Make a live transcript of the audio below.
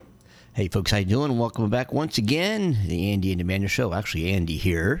Hey folks, how you doing? Welcome back once again, the Andy and Amanda Show. Actually, Andy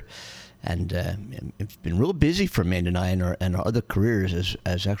here, and it's been real busy for Amanda and I and our other careers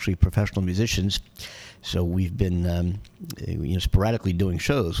as actually professional musicians. So we've been sporadically doing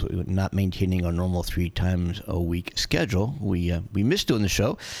shows, not maintaining our normal 3 times a week schedule. We miss doing the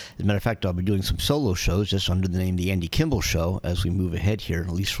show. As a matter of fact, I'll be doing some solo shows just under the name The Andy Kimball Show as we move ahead here, at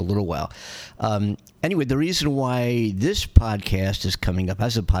least for a little while. Anyway, the reason why this podcast is coming up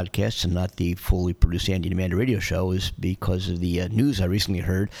as a podcast and not the fully produced Andy and Amanda radio show is because of the news I recently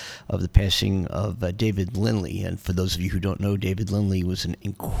heard of the passing of David Lindley. And for those of you who don't know, David Lindley was an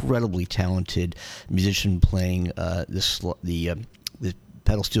incredibly talented musician playing the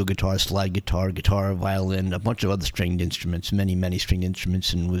pedal steel guitar, slide guitar, violin, a bunch of other stringed instruments, many stringed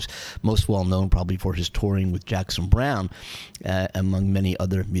instruments, and was most well known probably for his touring with Jackson Browne, among many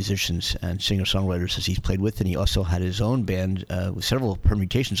other musicians and singer-songwriters as he's played with. And he also had his own band with several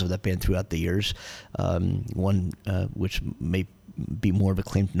permutations of that band throughout the years. One which may be more of a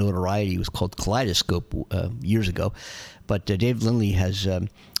claim to notoriety was called Kaleidoscope years ago. But David Lindley has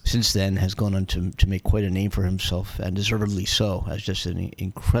since then has gone on to make quite a name for himself, and deservedly so, as just an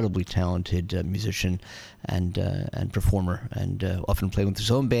incredibly talented musician and performer, and often playing with his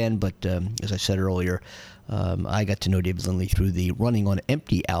own band. But as I said earlier, I got to know David Lindley through the Running on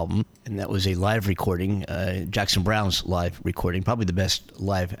Empty album, and that was a live recording, Jackson Browne's live recording, probably the best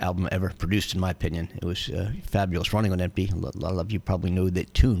live album ever produced in my opinion. It was fabulous. Running on Empty, a lot of you probably know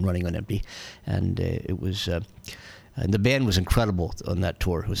that tune, Running on Empty, and it was... And the band was incredible on that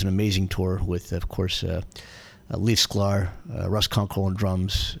tour. It was an amazing tour with, of course, Leif Sklar, Russ Kunkel on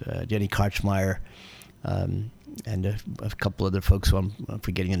drums, Denny Karchmeyer, and a couple other folks who I'm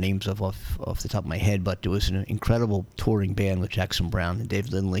forgetting the names of off the top of my head. But it was an incredible touring band with Jackson Browne, and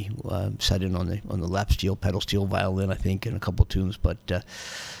David Lindley sat in on the lap steel, pedal steel violin, I think, and a couple tunes. But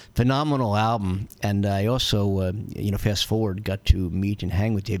phenomenal album. And I also, fast forward, got to meet and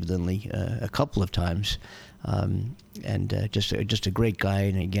hang with David Lindley a couple of times. And just a great guy,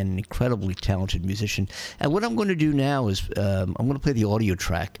 and again, an incredibly talented musician. And what I'm going to do now is I'm going to play the audio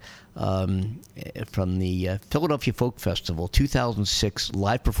track from the Philadelphia Folk Festival 2006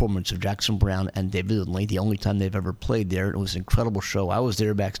 live performance of Jackson Browne and David Lindley, the only time they've ever played there. It was an incredible show. I was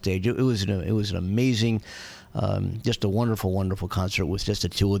there backstage. It was an amazing, just a wonderful concert with just the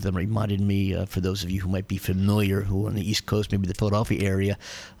two of them. Reminded me, for those of you who might be familiar, who are on the East Coast, maybe the Philadelphia area,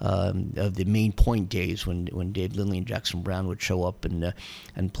 of the Main Point days when Dave Lindley and Jackson Browne would show up and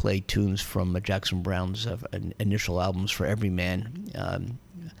play tunes from Jackson Browne's initial albums, For Every Man.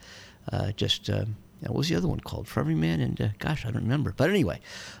 What was the other one called? For Every Man, and gosh, I don't remember. But anyway,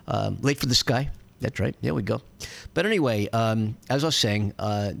 Late for the Sky. That's right. There we go. But anyway, as I was saying,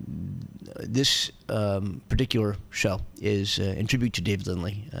 this particular show is in tribute to David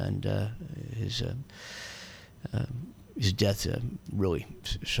Lindley, and his death really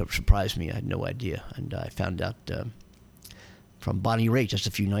surprised me. I had no idea, and I found out from Bonnie Raitt just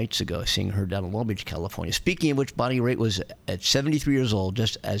a few nights ago, seeing her down in Long Beach, California. Speaking of which, Bonnie Raitt was at 73 years old,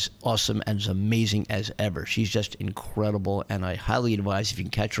 just as awesome and as amazing as ever. She's just incredible, and I highly advise, if you can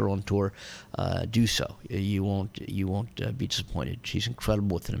catch her on tour, do so. You won't be disappointed. She's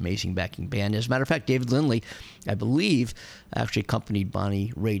incredible with an amazing backing band. As a matter of fact, David Lindley, I believe, actually accompanied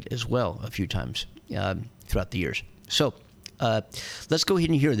Bonnie Raitt as well a few times throughout the years. So let's go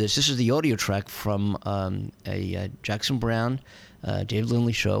ahead and hear this. This is the audio track from a Jackson Browne, David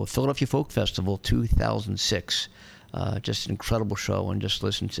Lindley show, Philadelphia Folk Festival 2006. Just an incredible show, and just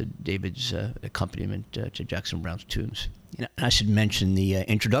listen to David's accompaniment to Jackson Browne's tunes. And I should mention the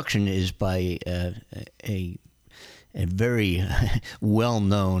introduction is by a very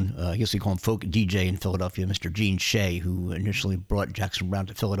well-known, I guess we call him folk DJ in Philadelphia, Mr. Gene Shea, who initially brought Jackson Browne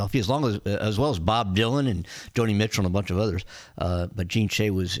to Philadelphia, as well as Bob Dylan and Joni Mitchell and a bunch of others. But Gene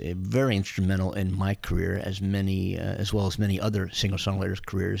Shea was very instrumental in my career, as well as many other singer-songwriters'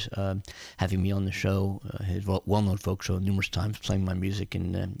 careers, having me on the show, his well-known folk show numerous times, playing my music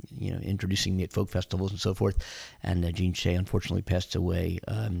and introducing me at folk festivals and so forth. And Gene Shea unfortunately passed away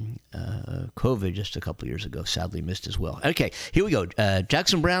COVID just a couple of years ago, sadly missed as well. Okay, here we go.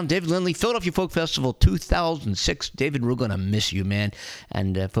 Jackson Browne, David Lindley, Philadelphia Folk Festival 2006. David, we're going to miss you, man.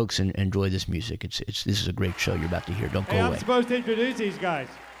 And folks, enjoy this music. This is a great show you're about to hear. Don't go away. I'm supposed to introduce these guys.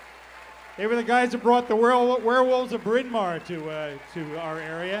 They were the guys that brought the Werewolves of Bryn Mawr to our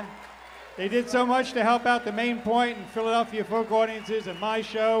area. They did so much to help out the Main Point and Philadelphia folk audiences and my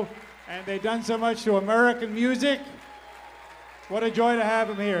show, and they've done so much to American music. What a joy to have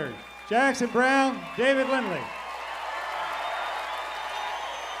them here. Jackson Browne, David Lindley.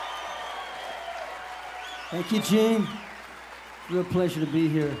 Thank you, Gene. Real pleasure to be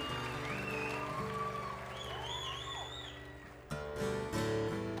here.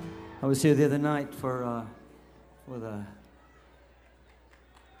 I was here the other night for the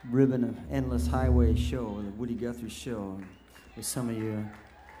Ribbon of Endless Highway show, the Woody Guthrie show, with some of you.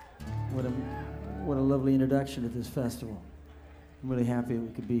 What a lovely introduction to this festival. I'm really happy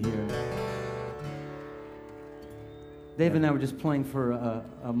we could be here. Dave and I were just playing for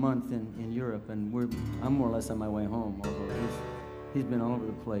a month in Europe, and I'm more or less on my way home, although he's been all over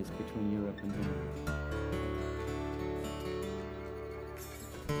the place between Europe and here.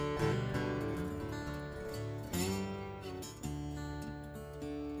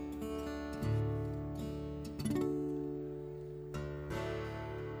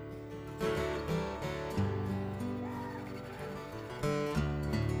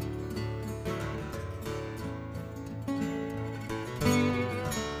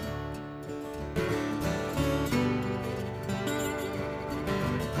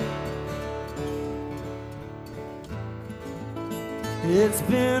 It's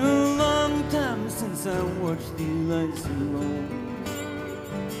been a long time since I watched the lights alone.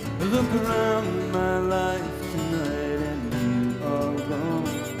 I look around my life tonight and you are gone.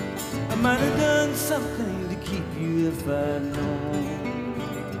 I might have done something to keep you if I'd known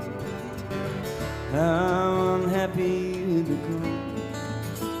how unhappy you'd become.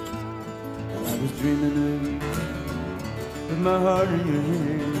 Well, I was dreaming of you with my heart in your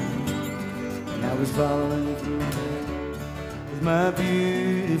hand, and I was following through my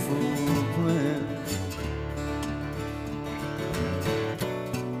beautiful plan.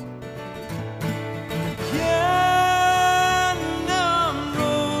 Yeah, now I'm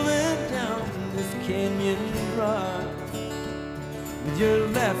rolling down this canyon drive with your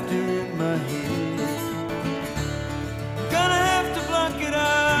laughter in my head. Gonna have to block it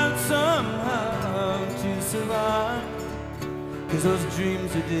out somehow to survive, 'cause those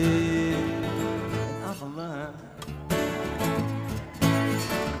dreams are dead and I'm alive.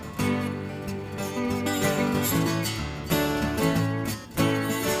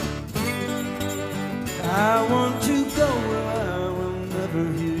 I want to go where I will never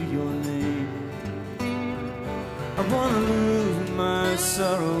hear your name. I want to lose my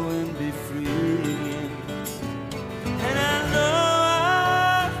sorrow and be free again. And I know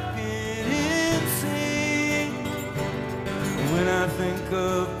I've been insane when I think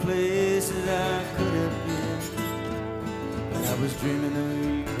of places I could have been. But I was dreaming of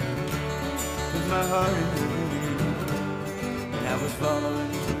you with my heart in your hand, and I was following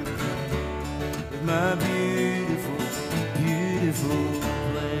my beautiful, beautiful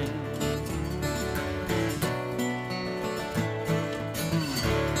plan.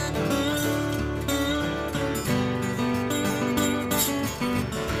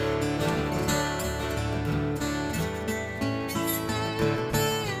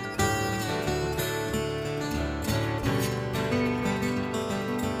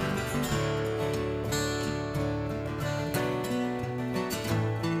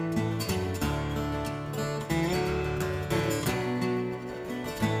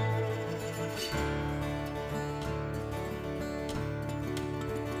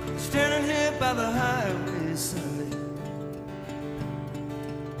 Standing here by the highway side,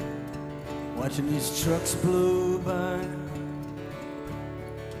 watching these trucks blow by,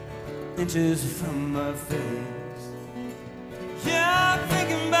 inches from my face. Yeah, I'm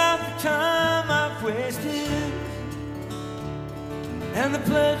thinking about the time I've wasted and the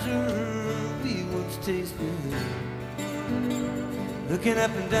pleasure we once tasted, looking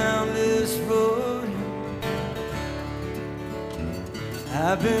up and down this road.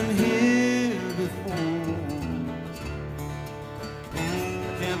 I've been here before,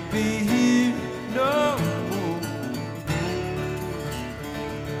 can't be here no more.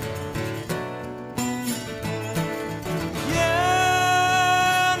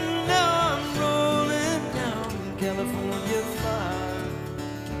 Yeah, now I'm rolling down California fire,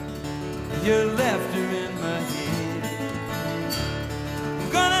 your laughter in my head. I'm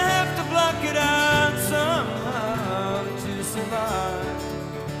gonna have to block it out somehow to survive.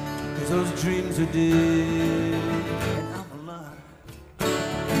 Those dreams are dead and I'm alive.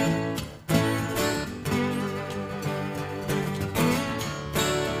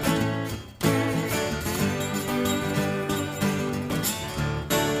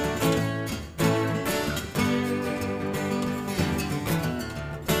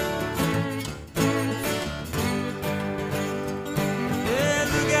 Yeah,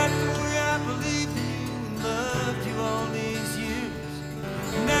 look at the way I believed in you and loved you all these years.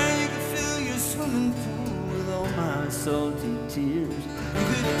 Now you swimming pool with all my salty tears. You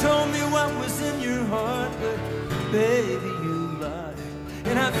could have told me what was in your heart, but baby, you lied.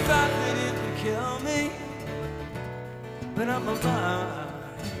 And I thought that it would kill me, but I'm alive.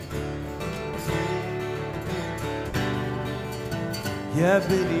 Yeah,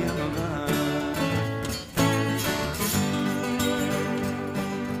 baby, I'm alive.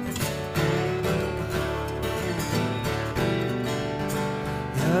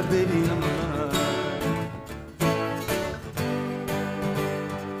 Yeah, baby, I'm alive.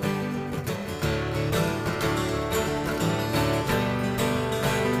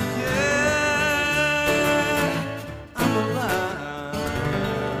 Yeah, I'm alive.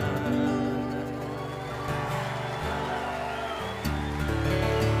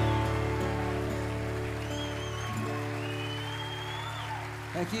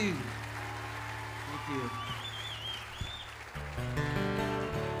 Thank you. Thank you.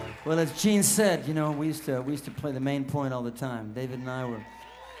 Well, as Gene said, you know, we used to play the main point all the time. David and I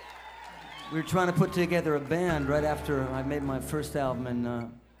we were trying to put together a band right after I made my first album,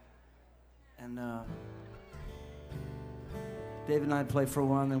 and David and I'd play for a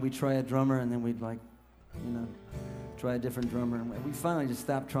while, and then we'd try a drummer, and then we'd try a different drummer, and we finally just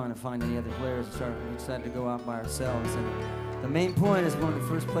stopped trying to find any other players. We decided to go out by ourselves, and the main point is one of the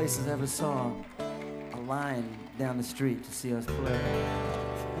first places I ever saw a line down the street to see us play.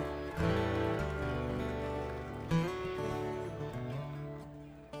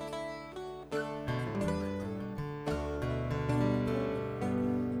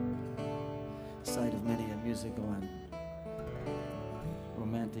 Site of many a musical and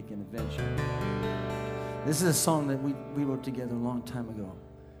romantic and adventure. This is a song that we wrote together a long time ago.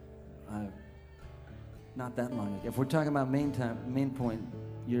 Not that long ago. If we're talking about main point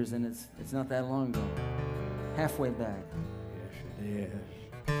years, then it's not that long ago. Halfway back. Yes, it is.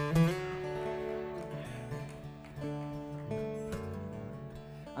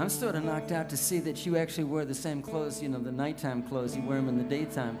 I'm sort of knocked out to see that you actually wear the same clothes, you know, the nighttime clothes. You wear them in the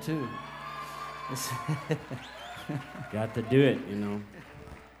daytime, too. Got to do it, you know.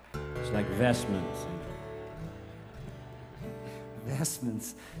 It's like vestments.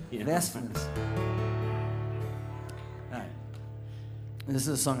 Vestments. Yeah. Vestments. All right. This is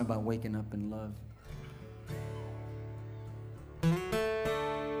a song about waking up in love.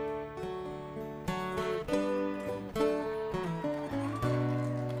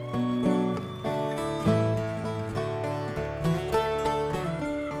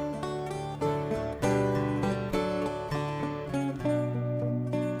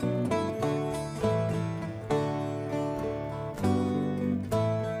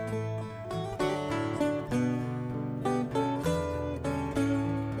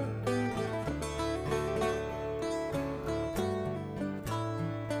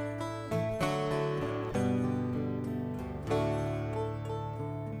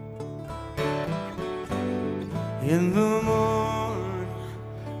 In the morning,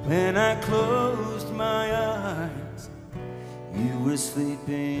 when I closed my eyes, you were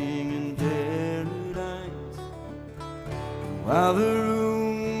sleeping in paradise. While the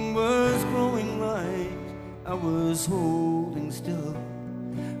room was growing light, I was holding still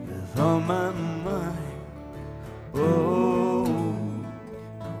with all my mind. Oh,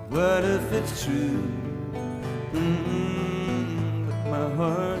 what if it's true? But my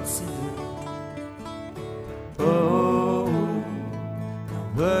heart said, oh, now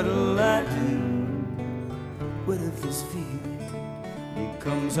what'll I do? What if this feeling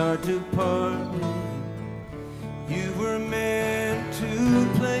becomes hard to part with? You were meant to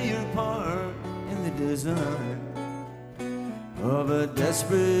play your part in the design of a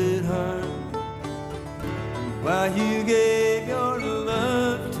desperate heart. While you gave your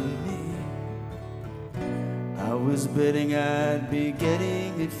love to me, I was betting I'd be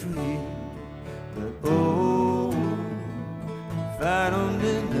getting it free. But oh, if I'd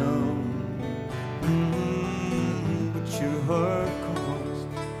only known what your heart caused.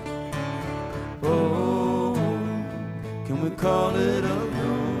 Oh, can we call it a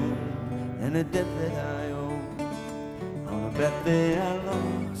loan and a debt that I owe on a bet that I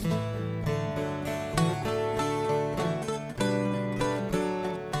lost?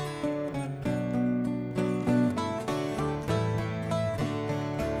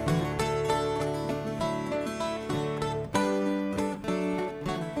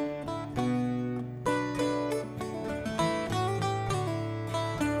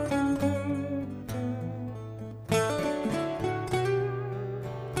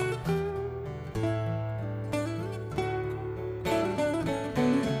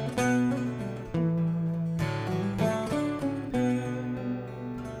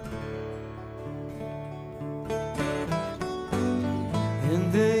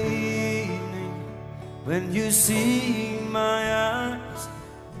 When you see my eyes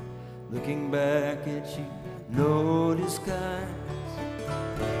looking back at you, no disguise.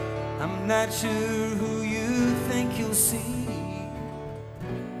 I'm not sure who you think you'll see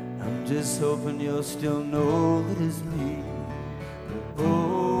just hoping you'll still know that it's me.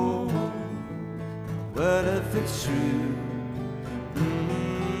 Oh, what if it's true?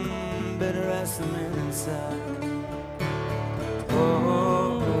 Better ask the man inside.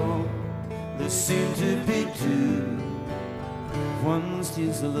 Oh, there seem to be two. One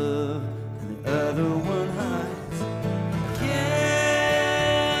steals the love and the other one hides.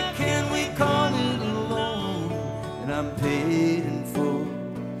 Can we call it alone? And I'm paid in full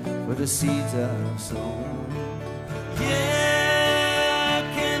for the seeds I've sown. Yeah,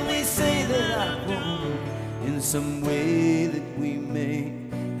 can we say that I won in some way that we may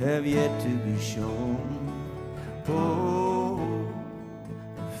have yet to be shown? Oh,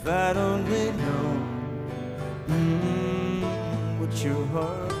 if I'd only known what your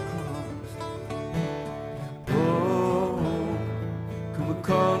heart caused. Oh, can we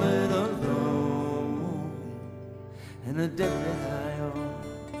call it alone? And a debt that I owe,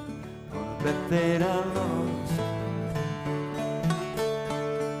 or a bet that I lost.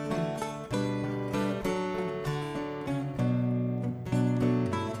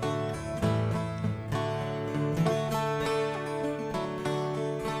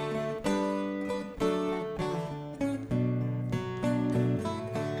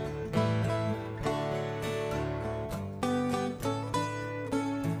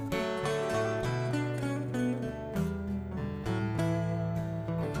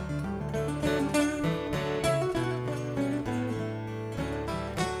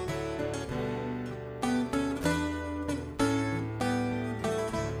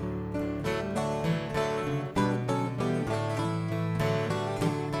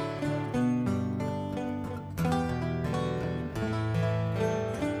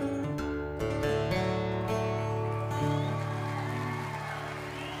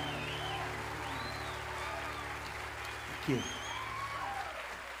 Thank you.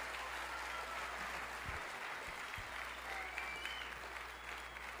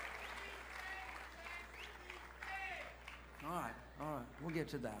 All right, we'll get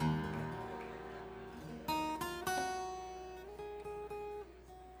to that.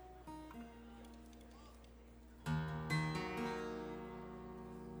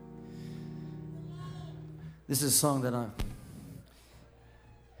 This is a song that I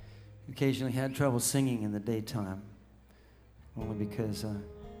occasionally had trouble singing in the daytime. Only because,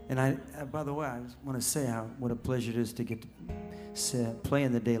 and I, by the way, I just want to say what a pleasure it is to get to play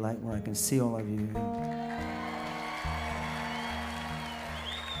in the daylight where I can see all of you.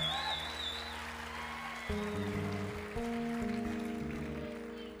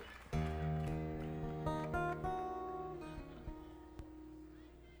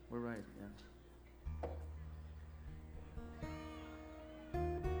 We're right, yeah.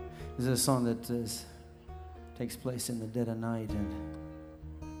 This is a song that takes place in the dead of night, and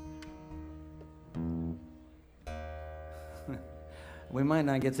we might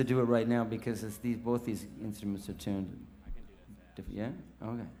not get to do it right now because it's both these instruments are tuned. I can do that. Yeah?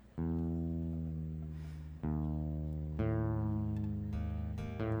 Okay.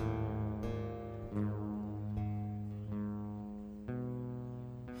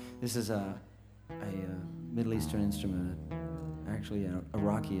 This is a Middle Eastern instrument, actually a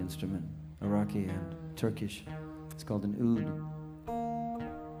Iraqi instrument, Iraqi and Turkish. It's called an oud.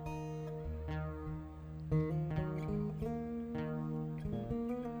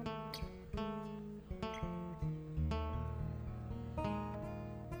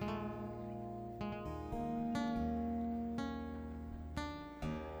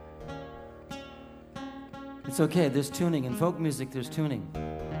 It's okay, there's tuning. In folk music, there's tuning.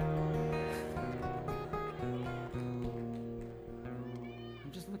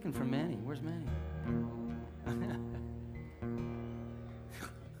 I'm just looking for Manny. Where's Manny?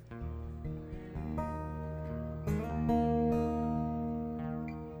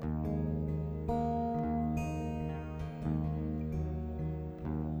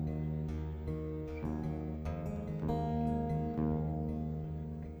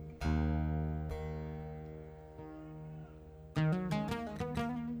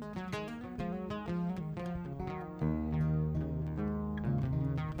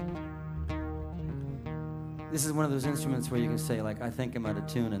 This is one of those instruments where you can say, like, I think I'm out of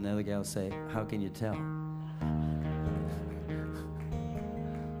tune, and the other guy will say, how can you tell?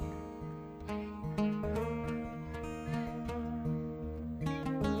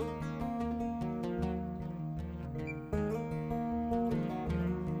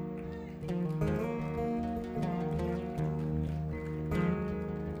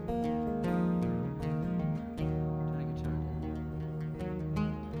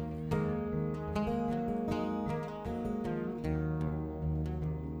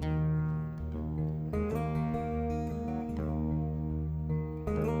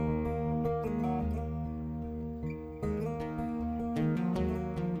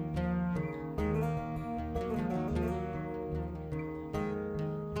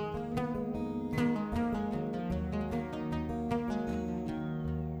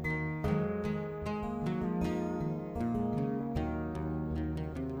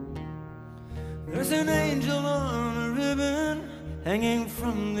 angel on a ribbon hanging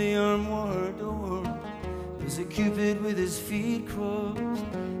from the armoire door. There's a cupid with his feet crossed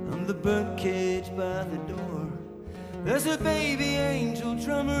on the birdcage by the door. There's a baby angel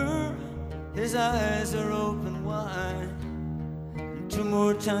drummer, his eyes are open wide, and two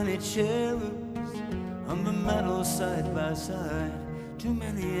more tiny cherubs on the mantel side by side. Too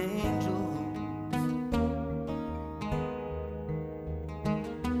many angels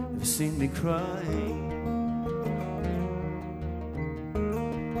have seen me crying.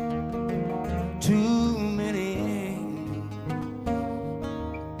 Too many angels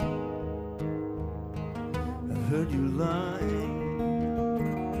have heard you lying.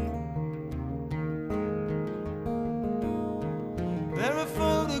 There are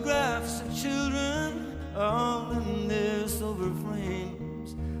photographs of children all in their silver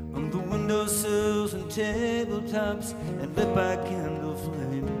frames on the windowsills and tabletops and lit by candle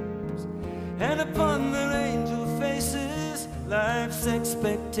flames. And upon their angel faces life's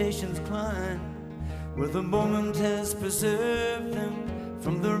expectations climb, where the moment has preserved them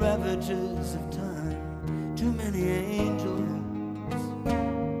from the ravages of time. Too many angels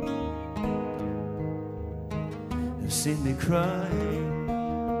have seen me crying.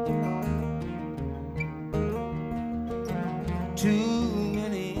 Too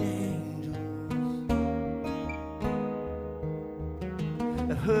many angels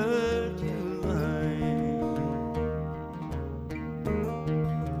have heard you lying.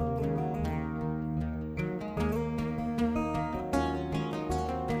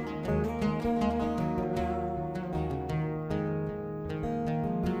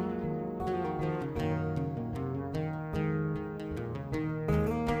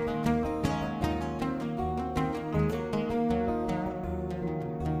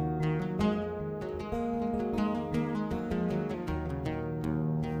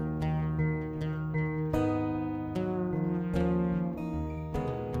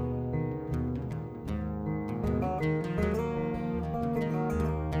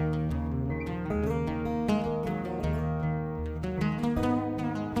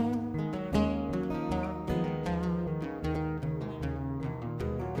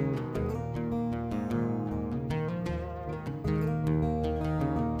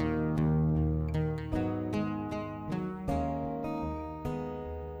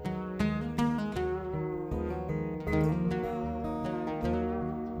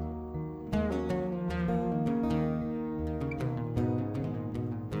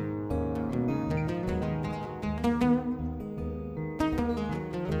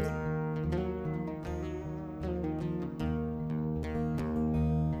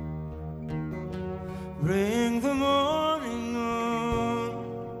 Bring the morning on.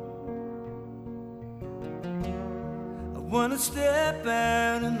 I want to step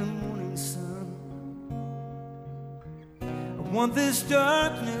out in the morning sun. I want this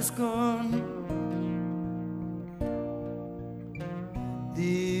darkness gone.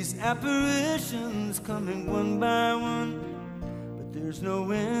 These apparitions coming one by one, but there's no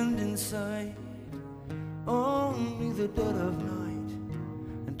end in sight, only the dead of night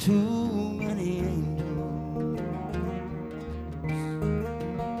and too many angels.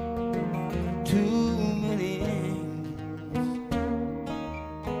 Too many angels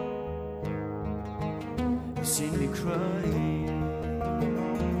have seen me crying.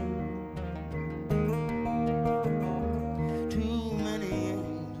 Too many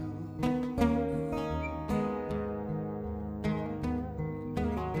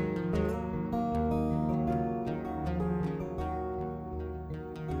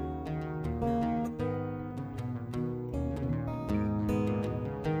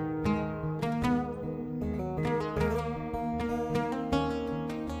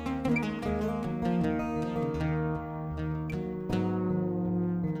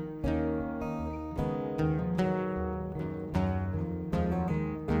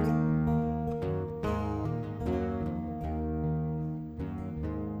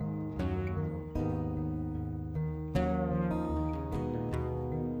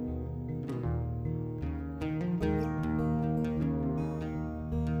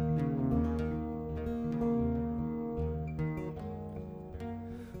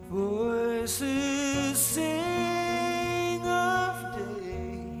voices sing of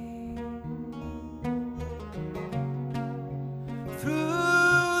day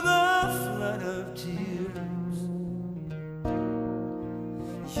through the flood of tears.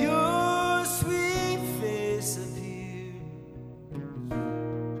 Your sweet face appears,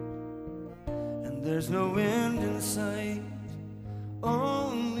 and there's no end in sight,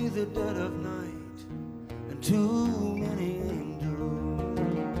 only the dead of night and too many angels.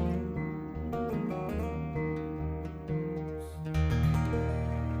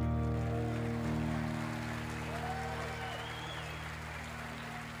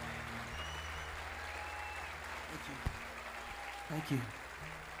 Thank you.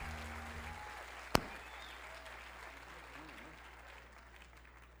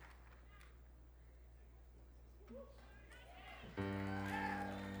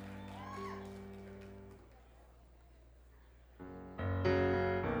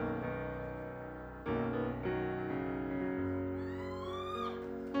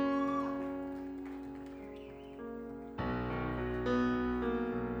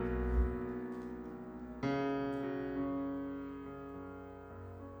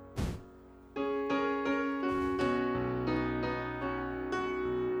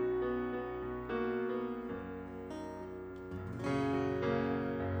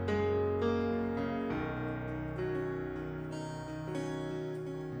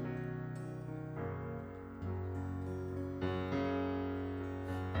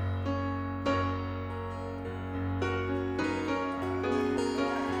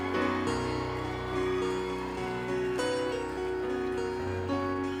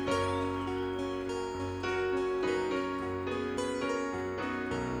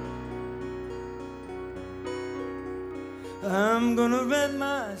 I'm gonna rent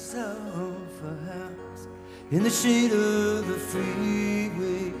myself a house in the shade of the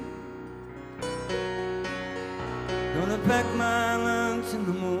freeway. Gonna pack my lunch in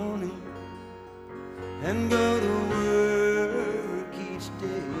the morning and go to work each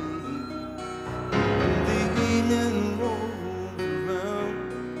day. When the evening rolls around,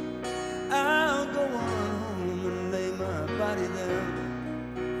 I'll go on home and lay my body down.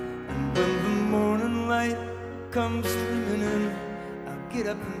 And when the morning light comes streaming in, I'll get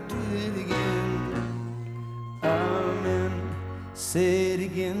up and do it again. Amen. Say it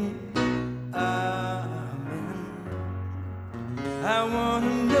again. Amen. I want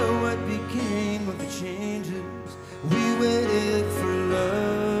to know what became of the changes we waited for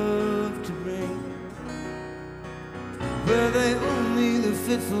love to bring. Were they only the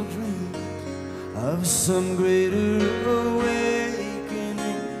fitful dreams of some greater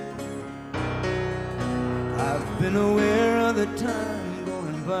awakening? I've been aware of the time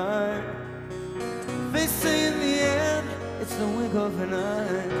going by. They say in the end it's the wink of an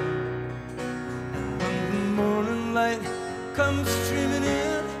eye. And when the morning light comes streaming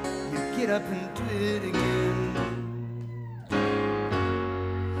in, you get up and do it again.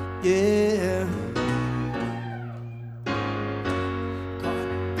 Yeah.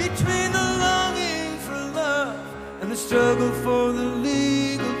 Caught between the longing for love and the struggle for the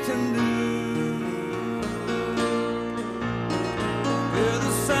legal tender. Where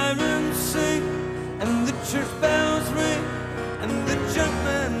the sirens sing and the church bells ring and the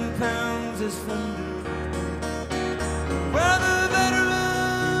junkman pounds his thunder. Where the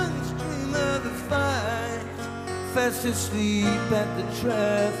veterans dream of the fight, fast asleep at the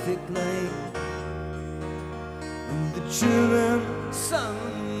traffic light. And the children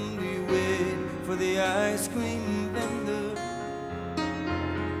solemnly wait for the ice cream vendor.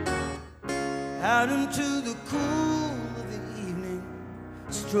 Out into the cool of the evening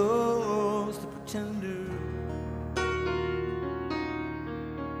strolls the pretender.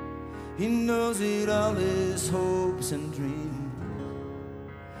 He knows it all, his hopes and dreams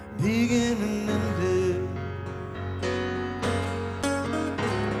begin and end.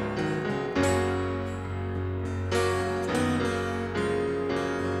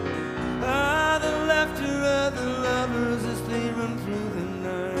 Ah, the laughter of the lovers as they run through the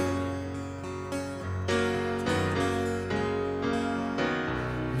night,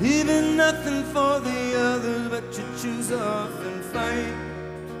 leaving nothing for the others but to choose off and fight.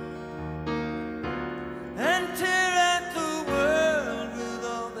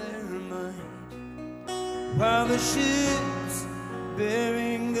 While the ships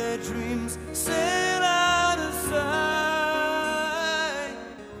bearing their dreams sail out of sight,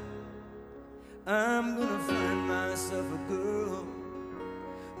 I'm gonna find myself a girl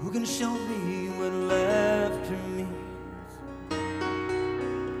who can show me what laughter means,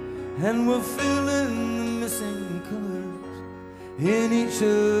 and we'll fill in the missing colors in each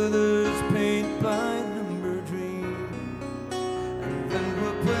other's paint by number dreams. And then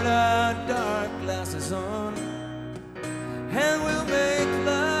we'll put our dark glasses on and we'll make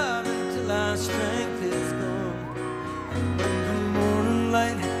love until our strength is gone. And when the morning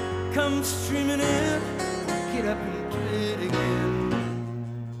light comes streaming in, get up and do it again.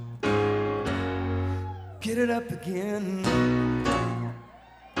 Get it up again.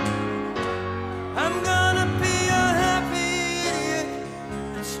 I'm gonna be a happy idiot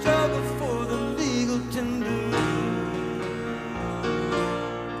and struggle for the legal tender.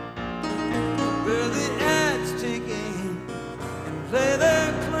 Where the ads take aim and play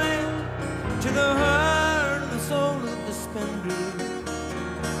their claim to the heart and the soul of the spender.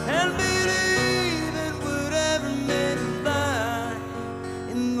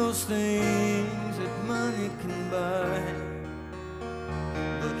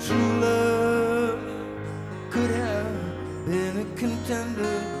 true love could have been a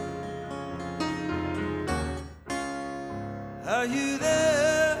contender. Are you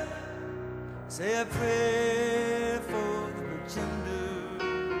there? Say a prayer for the pretender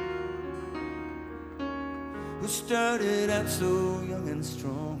who started out so young and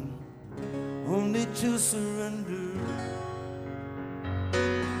strong, only to surrender.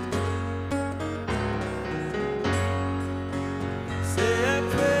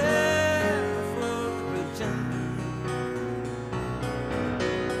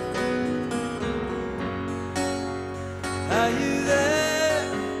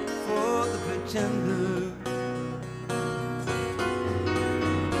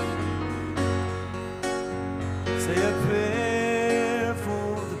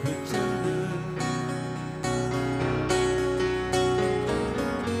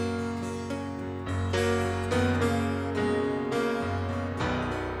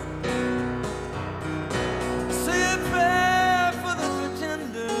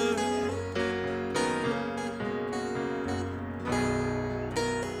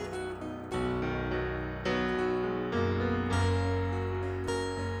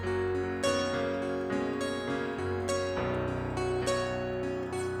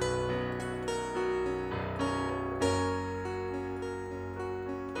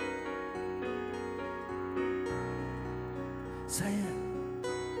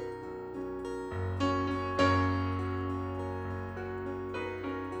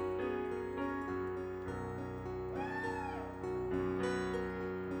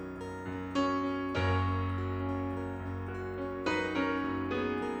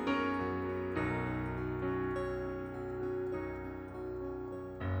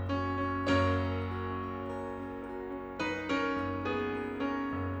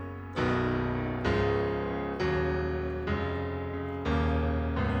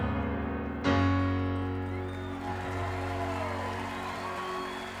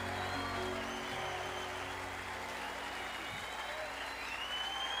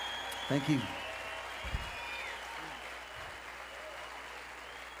 Thank you.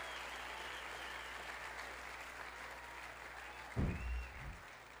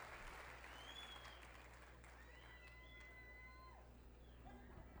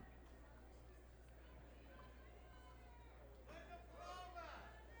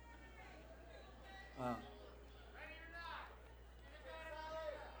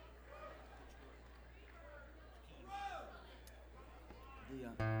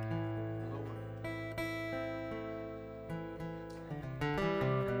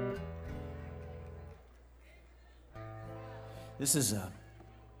 This is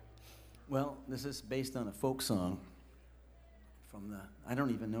this is based on a folk song from the, I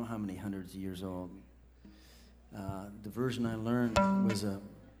don't even know how many hundreds of years old. The version I learned was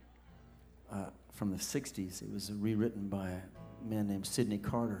from the 60s. It was rewritten by a man named Sidney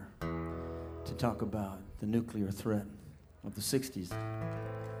Carter to talk about the nuclear threat of the 60s.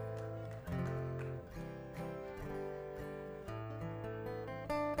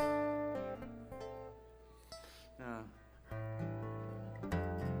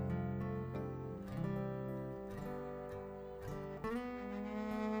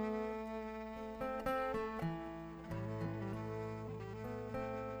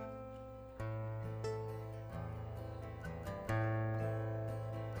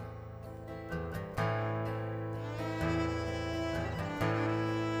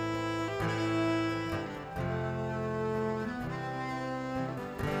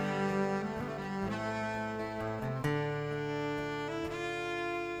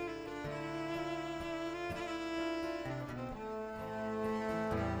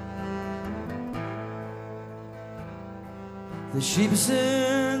 The sheep's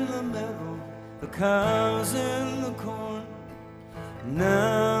in the meadow, the cow's in the corn.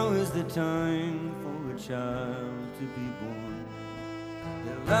 Now is the time for a child to be born.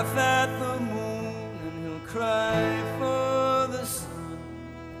 He'll laugh at the moon and he'll cry for the sun.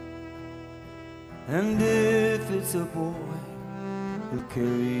 And if it's a boy, he'll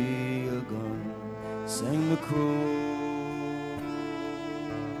carry a gun, sang the crow.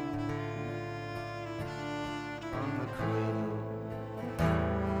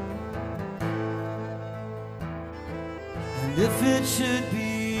 If it should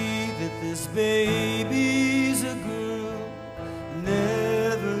be that this baby's a girl,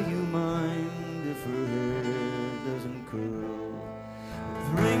 never you mind if her hair doesn't curl.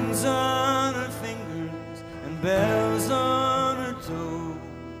 With rings on her fingers and bells on her toes,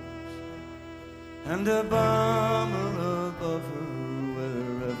 and a bomber above her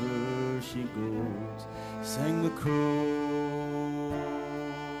wherever she goes, sang the crow.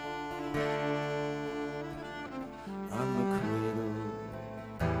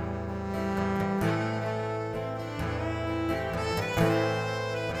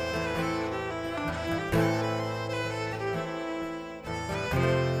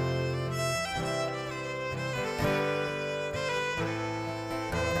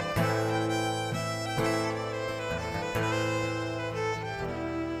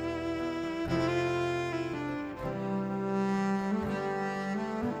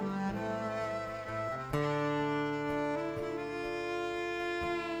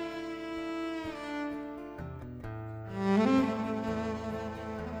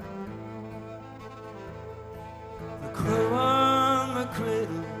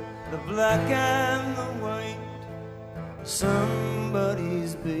 the black and the white.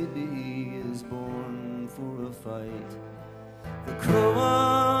 Somebody's baby is born for a fight. The crow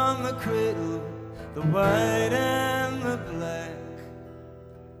on the cradle, the white and the black.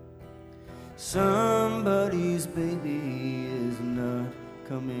 Somebody's baby is not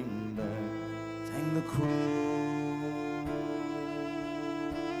coming back. Sang the crow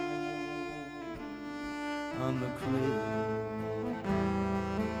on the cradle.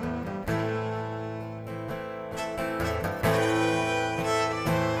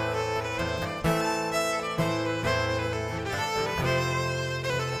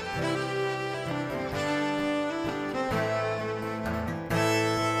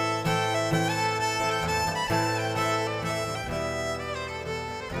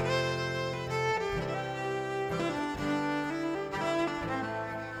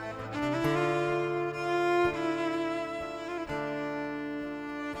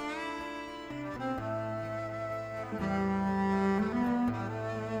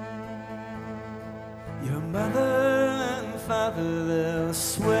 They'll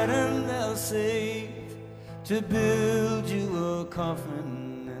sweat and they'll save to build you a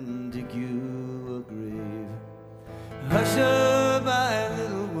coffin and dig you a grave. Hush-a-bye,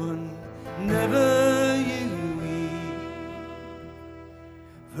 little one, never you weep,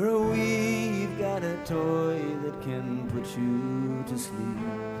 for we've got a toy that can put you to sleep.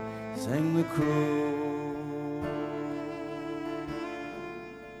 Sang the crow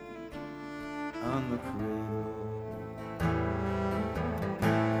on the cradle.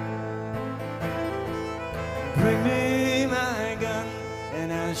 Bring me my gun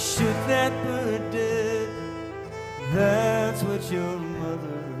and I'll shoot that bird dead. That's what your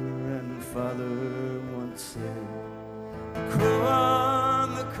mother and father once said. Crow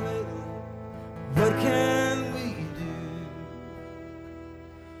on the cradle, what can we do?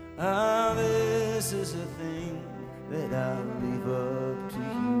 Ah, this is a thing that I'll leave up to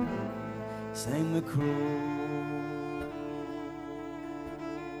you. Sang the crow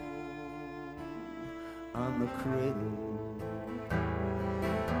on the cradle.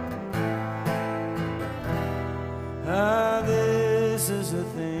 Ah, this is a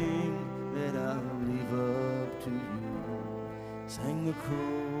thing that I'll leave up to you. Sang the crow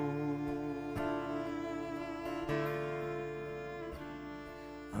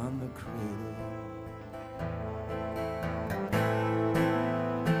on the cradle.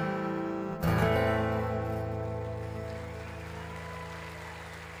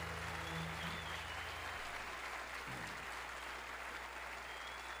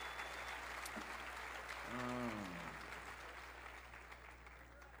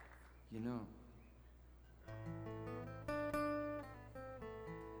 You know, I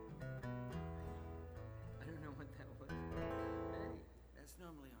don't know what that was. Hey, that's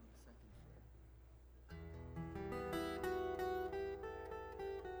normally on the second floor.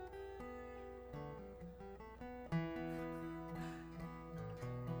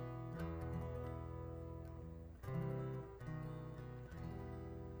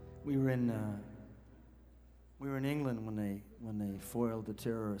 We were in England when they foiled the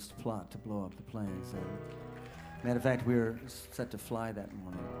terrorist plot to blow up the plane. So, matter of fact, we were set to fly that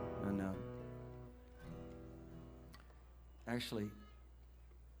morning, and actually,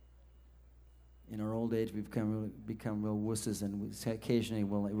 in our old age, we've become real wusses, and we occasionally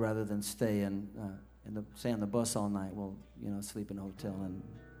will, rather than stay on the bus all night, we'll sleep in a hotel and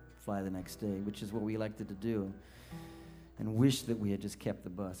fly the next day, which is what we elected to do. And wish that we had just kept the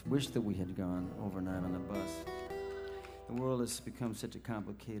bus. Wish that we had gone overnight on the bus. The world has become such a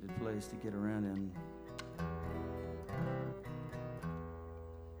complicated place to get around in.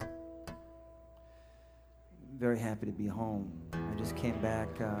 Very happy to be home. I just came back,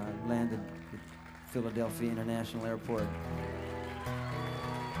 landed at Philadelphia International Airport.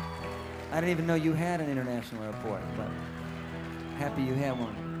 I didn't even know you had an international airport, but happy you have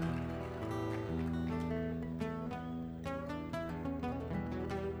one.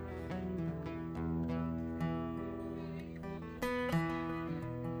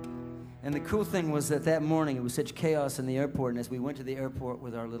 And the cool thing was that morning it was such chaos in the airport, and as we went to the airport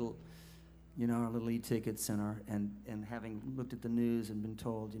with our little, our little e-tickets and having looked at the news and been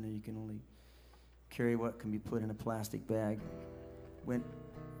told, you can only carry what can be put in a plastic bag.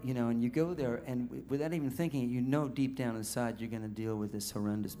 And you go there, and without even thinking it, deep down inside you're going to deal with this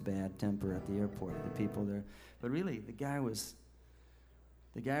horrendous bad temper at the airport, the people there. But really, the guy was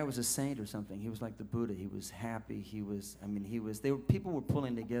a saint or something. He was like the Buddha. He was happy. People were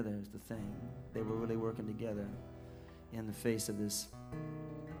pulling together is the thing. They were really working together in the face of this,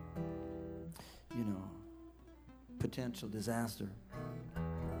 potential disaster.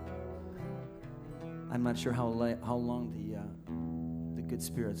 I'm not sure how long the good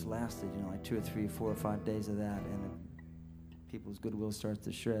spirits lasted, you know, like 2 or 3, 4 or 5 days of that, and people's goodwill starts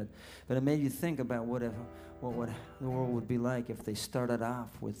to shred. But it made you think about what the world would be like if they started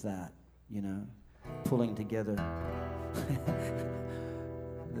off with that, you know, pulling together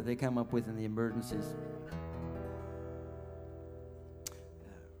that they come up with in the emergencies.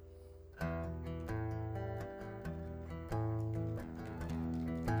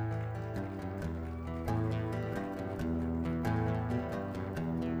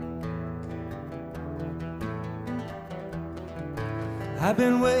 I've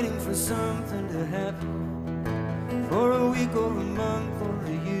been waiting for something to happen for a week or a month or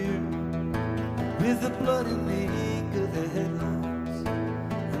a year, with the blood in the ink of the headlines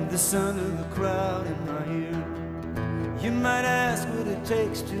and the sound of the crowd in my ear. You might ask what it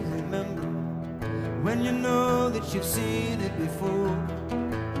takes to remember when you know that you've seen it before,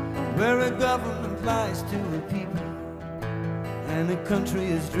 where a government lies to a people and a country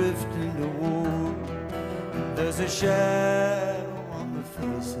is drifting to war. There's a shadow on the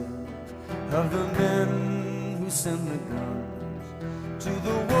faces of the men who send the guns to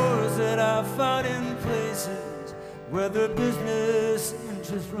the wars that are fought in places where the business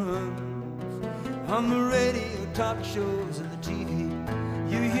interest runs. On the radio, talk shows, and the TV,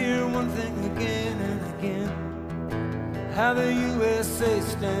 you hear one thing again and again, how the USA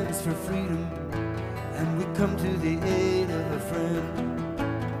stands for freedom and we come to the aid of a friend.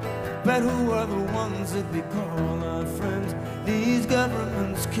 But who are the ones that we call our friends? These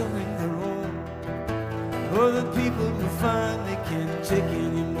governments killing their own, or the people who find they can't take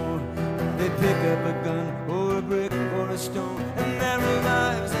anymore. They pick up a gun or a brick or a stone, and there are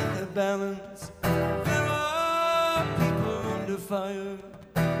lives in the balance. There are people under fire.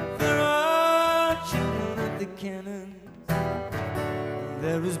 There are children at the cannons.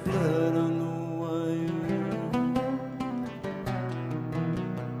 There is blood on the wire.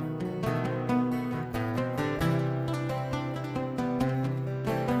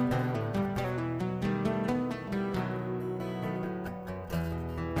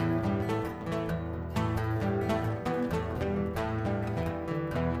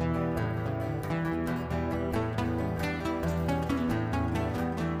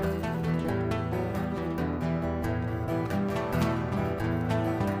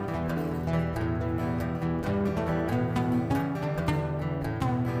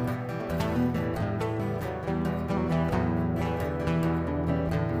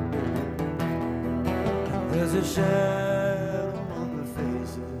 There's a shadow on the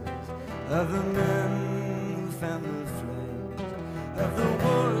faces of the men who fan the flames of the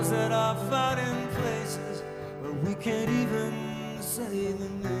wars that are fought in places where we can't even say the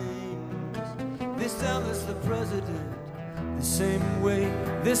names. They sell us the president the same way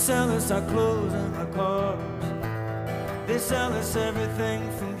they sell us our clothes and our cars. They sell us everything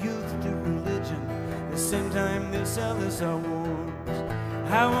from youth to religion, the same time they sell us our wars.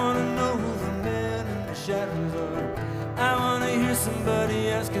 I wanna know who the men in the shadows are. I wanna hear somebody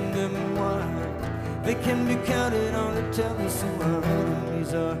asking them why. They can be counted on to tell us who our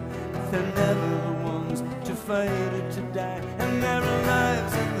enemies are, if they're never the ones to fight or to die. And there are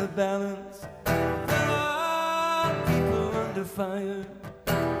lives in the balance. There are people under fire.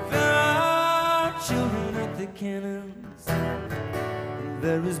 There are children at the cannons. And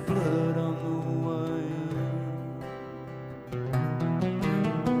there is blood on the wire.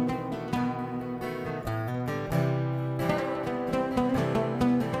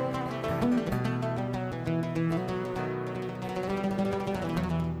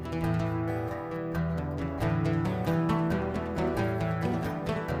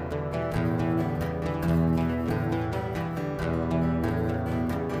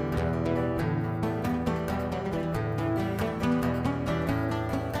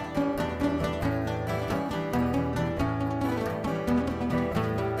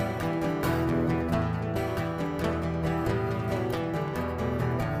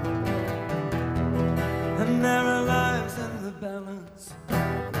 And there are lives in the balance,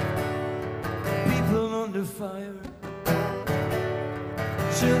 people under fire,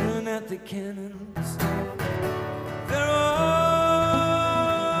 children at the cannons. They're all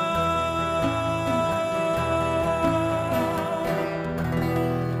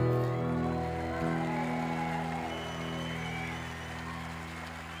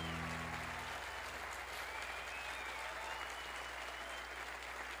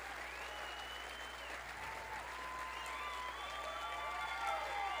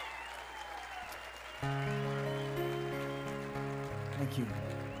Thank you.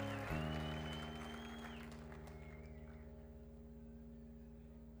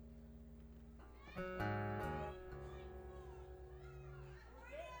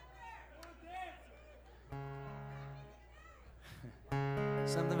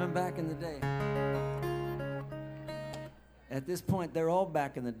 Something from back in the day. At this point, they're all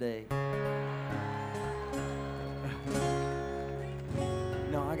back in the day.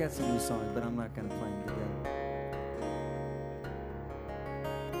 No, I got some new songs, but I'm not going to play them today.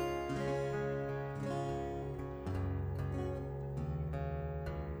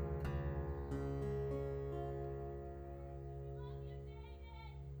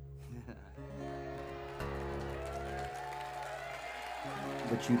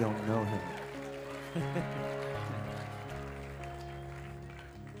 But you don't know him.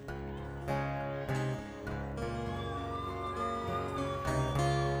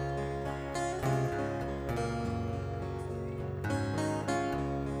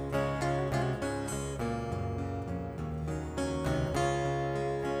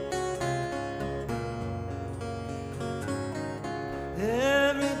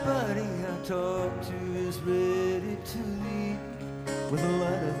 Everybody I talk to is ready to leave with the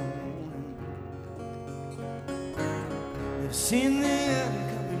light of the morning. They've seen the end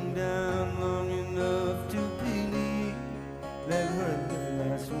coming down long enough to believe they've heard the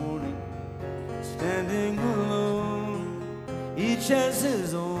last warning. Standing alone, each has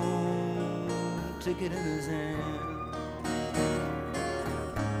his own ticket in his hand.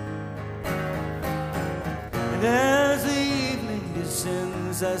 And as the evening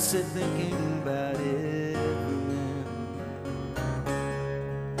descends, I sit thinking about every man.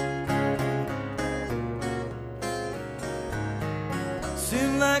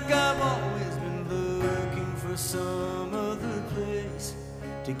 Seems like I've always been looking for some other place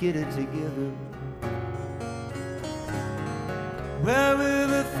to get it together, where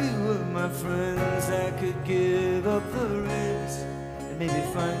with a few of my friends I could give up the race and maybe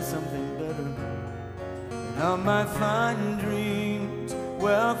find something better. I might find dreams,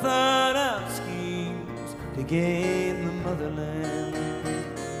 well thought out schemes to gain the motherland.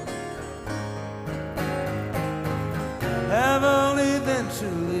 Have all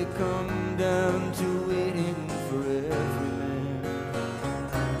eventually come down to waiting for every man.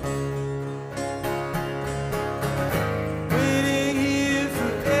 Waiting here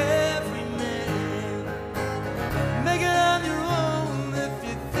for every man. Make it on your own if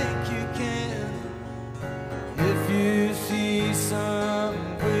you think you can. If you see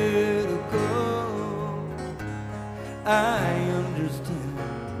somewhere to go, I understand.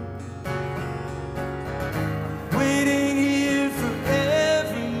 Waiting here for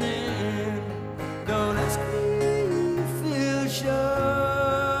every man. Don't ask me, feel sure.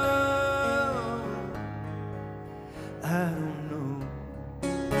 I don't know.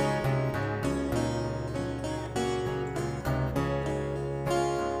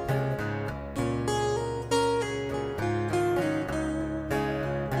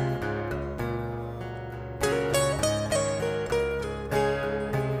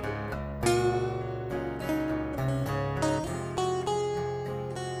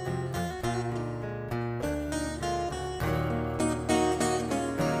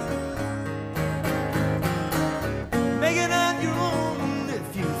 Make it on your own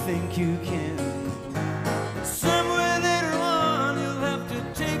if you think you can. Somewhere later on you'll have to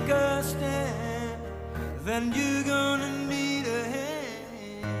take a stand. Then you're gonna need a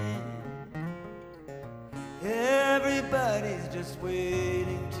hand. Everybody's just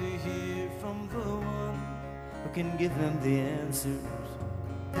waiting to hear from the one who can give them the answers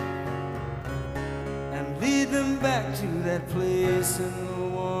and lead them back to that place in the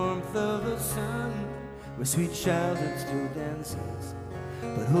warmth of the sun, where sweet childhood still dances,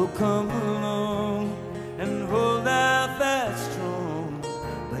 but who'll come along and hold out that strong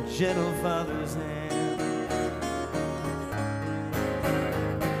but gentle father's hand.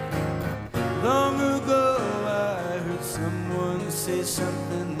 Long ago I heard someone say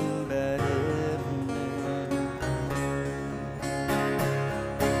something about every man.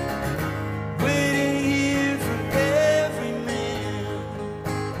 Waiting here for every man.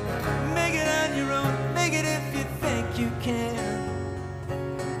 Make it on your own, make it if you think you can.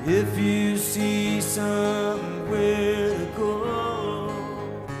 If you see somewhere to go,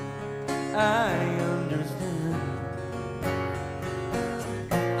 I understand.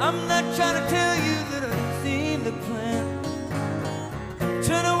 I'm not trying to tell you that I've seen the plan.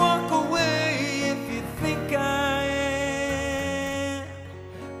 Turn and walk away if you think I am.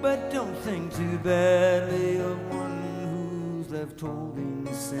 But don't think too badly of one who's left holding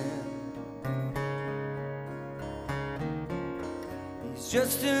sand. He's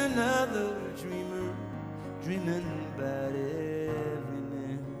just another dreamer, dreaming about every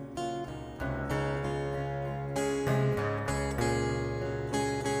man.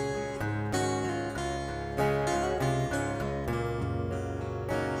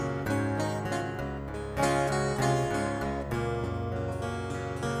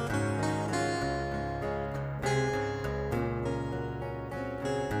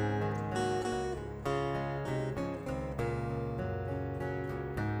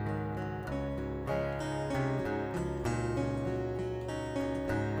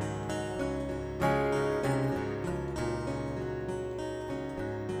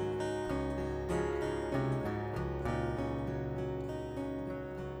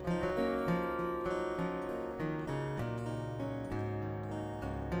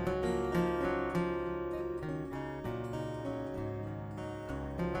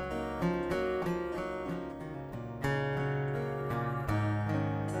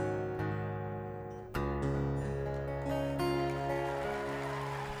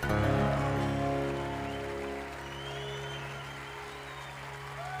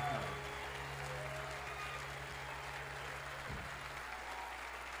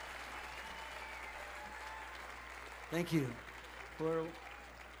 Thank you. We're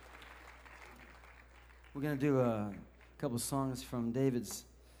going to do a couple songs from David's,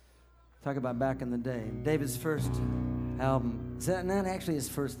 talk about back in the day. David's first album, is that not actually his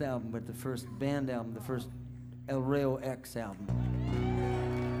first album, but the first band album, the first El Rayo X album.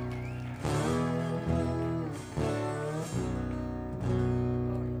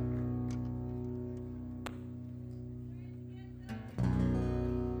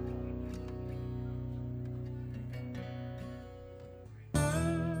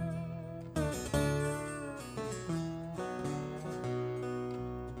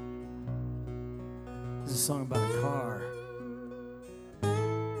 This is a song about a car.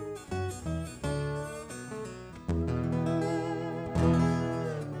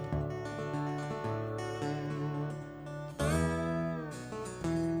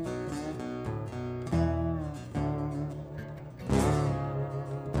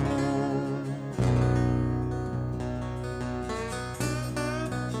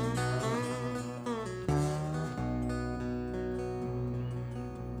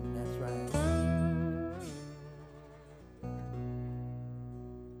 That's right.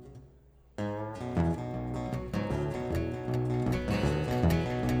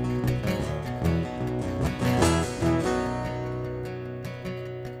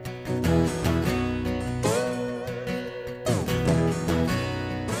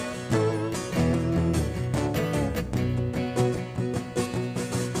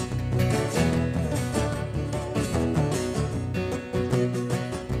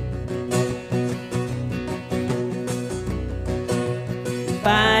 If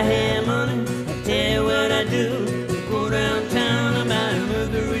I had money, I tell you what I do. Go downtown and buy a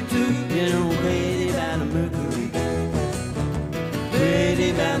Mercury too. You know, crazy about a Mercury. Crazy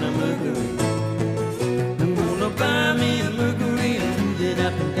about a Mercury. I'm gonna buy me a Mercury and cruise it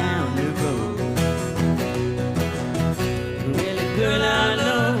up and down the road. Well, a girl I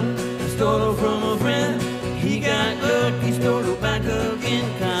love, I stole her from a friend. He got lucky, stole her back again,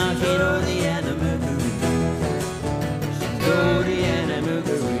 'cause she knows he had a Mercury. Go the Anna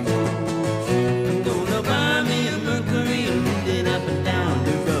Mercury. I'm gonna buy me a Mercury and move it up and down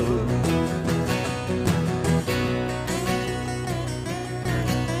the road.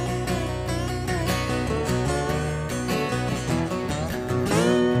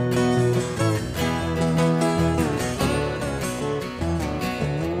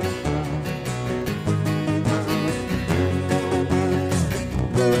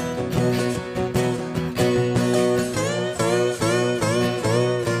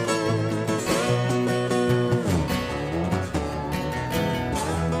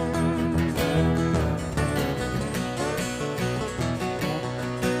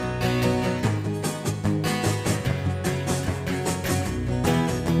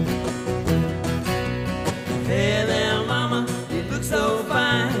 Hey there, mama, you look so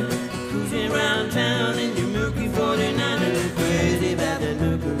fine. Cruising around town in your Mercury 49. Crazy about that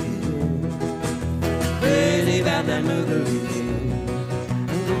Mercury. Crazy about that Mercury.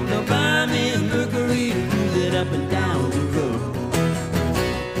 I'm gonna buy me a Mercury and cruise it up and down the road.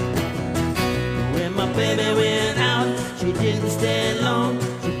 When my baby went out, she didn't stay long.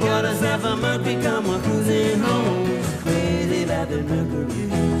 She bought herself a Mercury, come on cruising home. Crazy about that Mercury.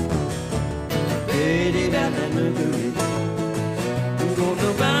 Crazy about that Mercury. I'm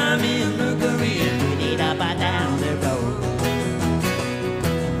gonna buy me a Mercury and bring it up and down the road.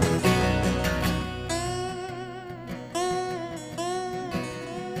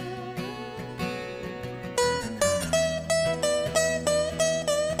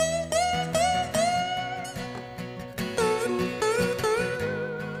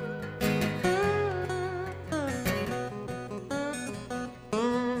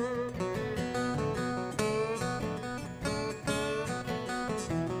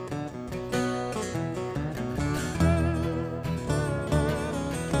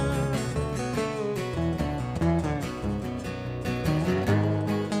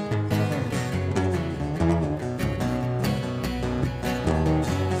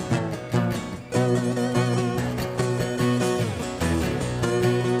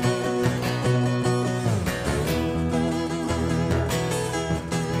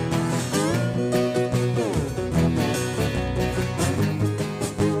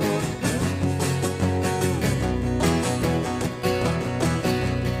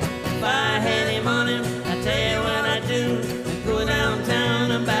 If I had any money, I tell you what I do. Go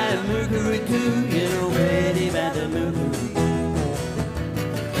downtown and buy a Mercury too. You know, crazy about the Mercury.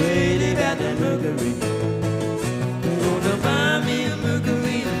 Crazy about the Mercury. I'm gonna buy me a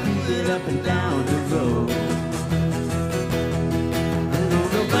Mercury and cruise it up and down the road. I'm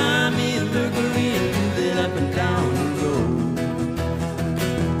gonna buy me a Mercury and cruise it up and down the road.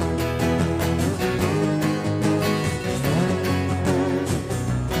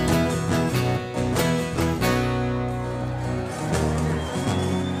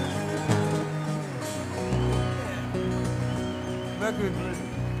 Mercury Blues.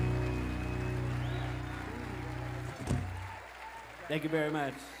 Thank you very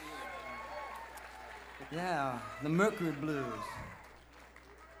much. Yeah, the Mercury Blues.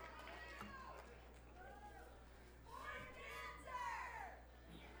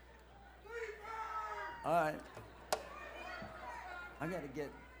 All right. I gotta get.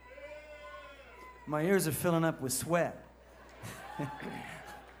 My ears are filling up with sweat.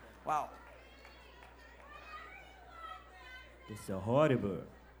 Wow. It's so horrible.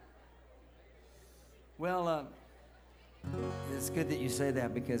 Well, it's good that you say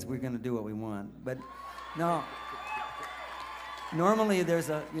that because we're gonna do what we want. But no. Normally there's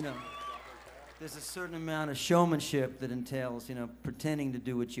a certain amount of showmanship that entails, pretending to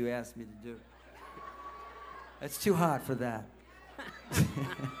do what you asked me to do. It's too hot for that.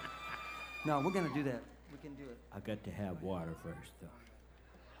 No, we're gonna do that. We can do it. I got to have water first, though.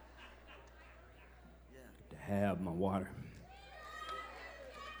 Yeah. Got to have my water.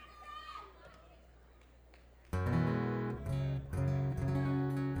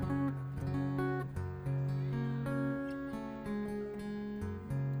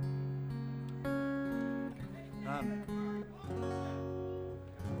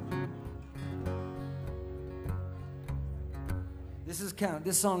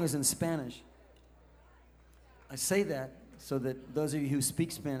 This song is in Spanish. I say that so that those of you who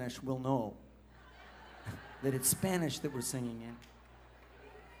speak Spanish will know that it's Spanish that we're singing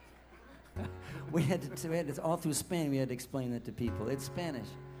in. we had to all through Spain. We had to explain that to people. It's Spanish.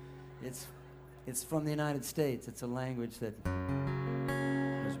 It's from the United States. It's a language that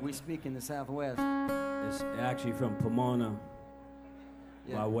as we speak in the Southwest. It's actually from Pomona,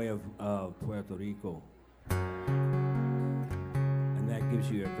 Yeah. by way of Puerto Rico. That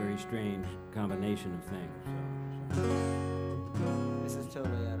gives you a very strange combination of things. So. This is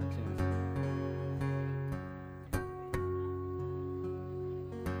totally out of tune.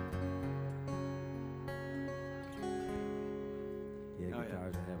 Yeah, Oh,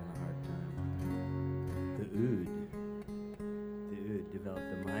 guitars are having a hard time. The oud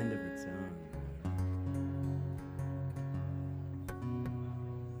developed a mind of its own.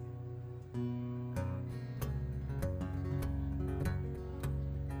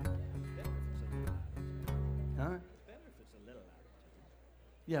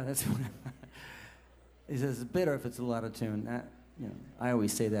 Yeah, that's what he says. It's better if it's a lot of tune. I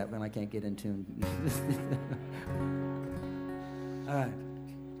always say that when I can't get in tune. All right.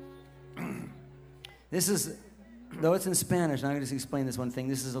 This is, though it's in Spanish, and I'm going to just explain this one thing.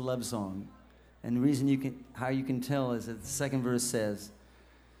 This is a love song, and the reason how you can tell is that the second verse says,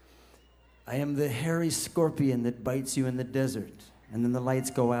 "I am the hairy scorpion that bites you in the desert, and then the lights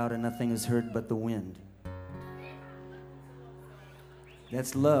go out and nothing is heard but the wind."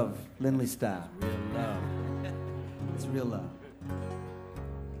 That's love, Lindley style. Real love. It's real love.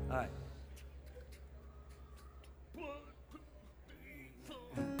 All right.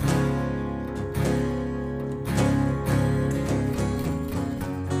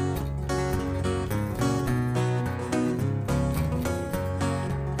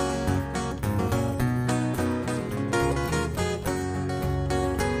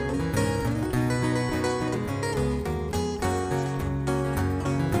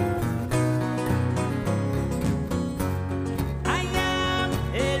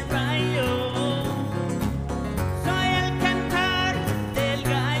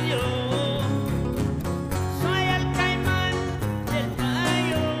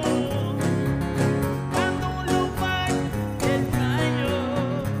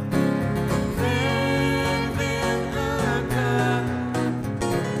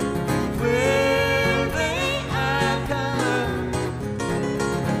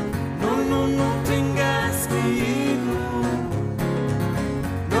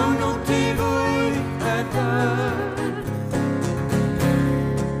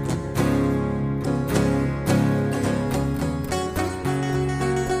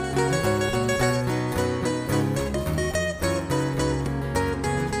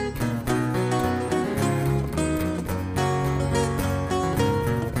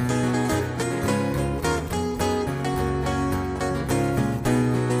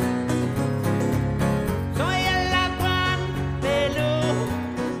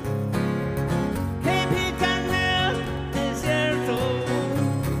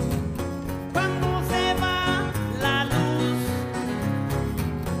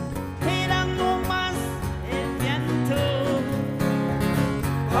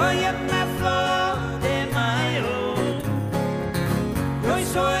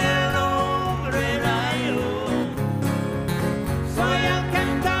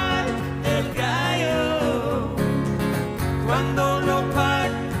 Cuando lo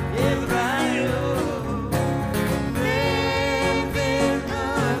part el rayo. Ven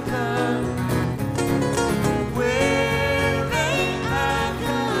acá, vuelve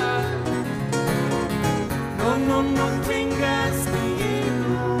acá. No, no, no tengas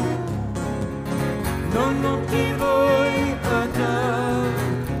miedo. No, no te voy a dar.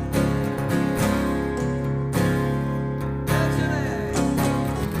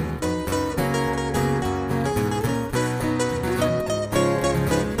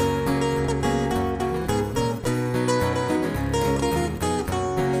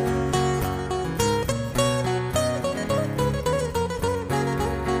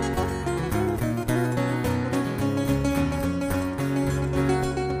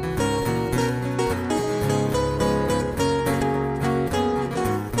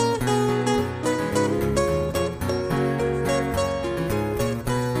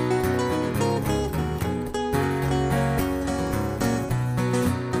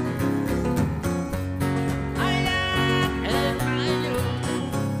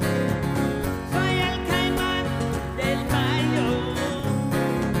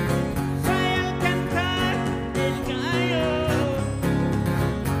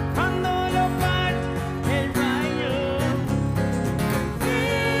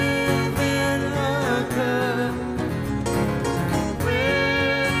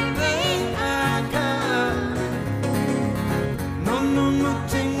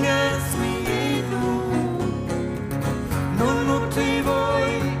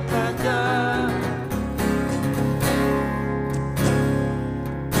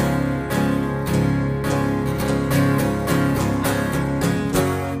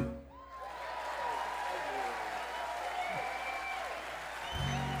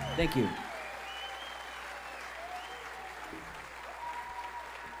 Thank you.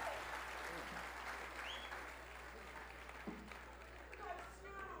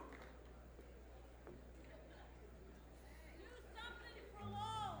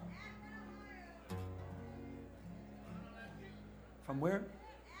 From where?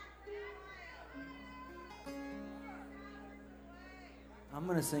 I'm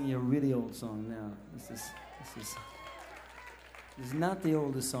gonna sing you a really old song now. This is not the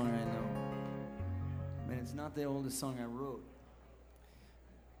oldest song I know. I mean, it's not the oldest song I wrote.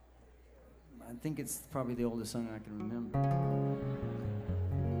 I think it's probably the oldest song I can remember.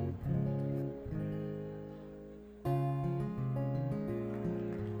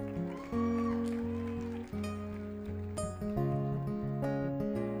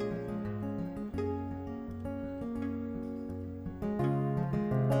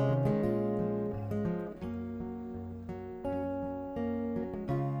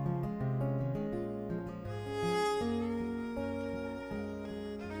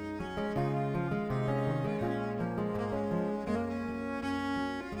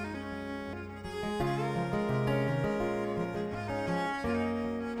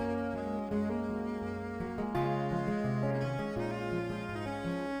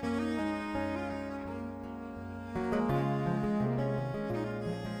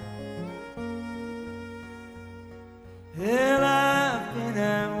 Well, I've been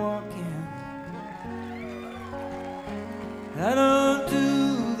out walking. I don't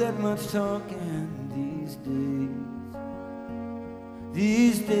do that much talking these days.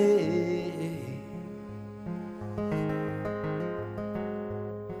 These days.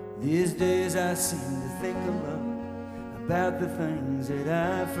 These days I seem to think a lot about the things that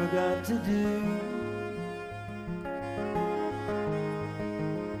I forgot to do.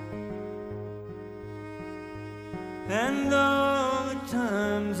 And all the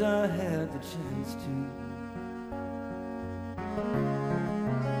times I had the chance to.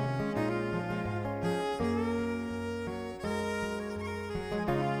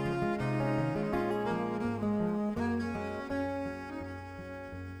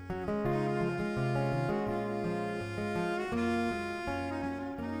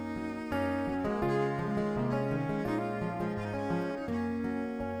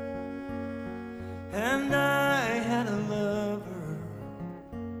 And I had a lover,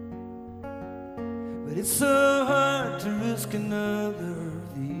 but it's so hard to risk another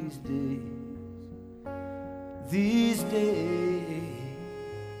these days, these days.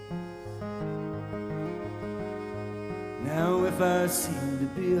 Now if I seem to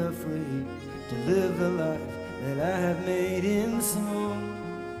be afraid to live the life that I have made in song,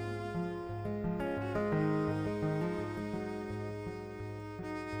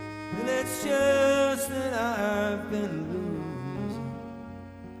 then it's just that I've been losing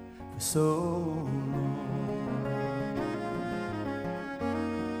for so long.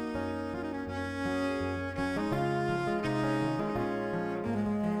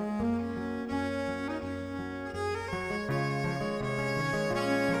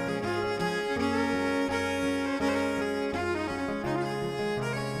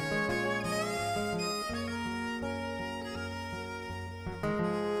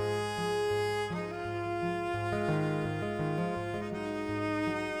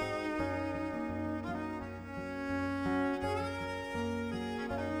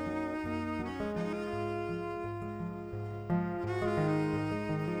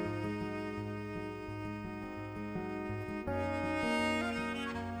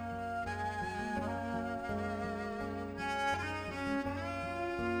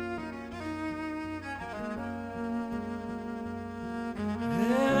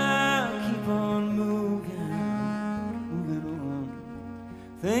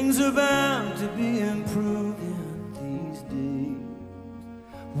 things are bound to be improving these days.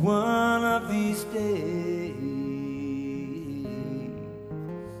 One of these days.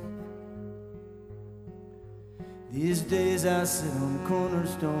 These days I sit on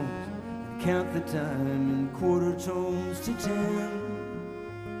cornerstones and count the time in quarter tones to 10.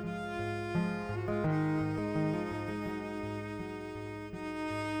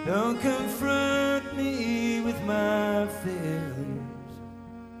 Don't confront me with my failures.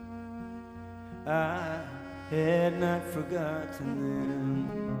 I had not forgotten them.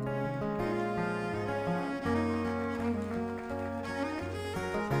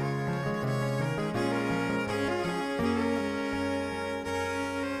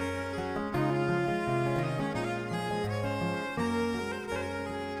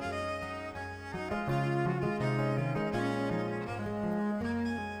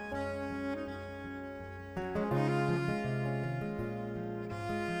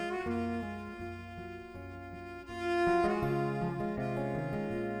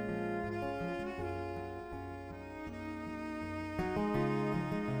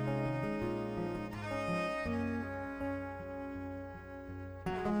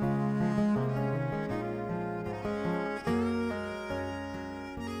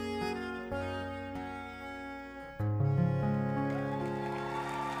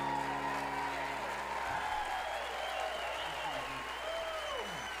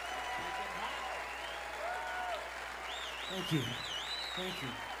 Thank you. Thank you.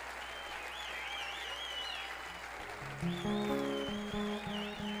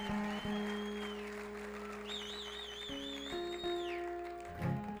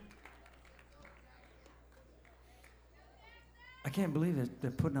 I can't believe it.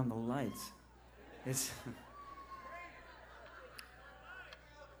 They're putting on the lights. It's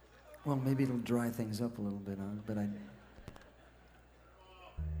well, maybe it'll dry things up a little bit, but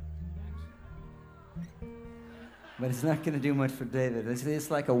But it's not going to do much for David.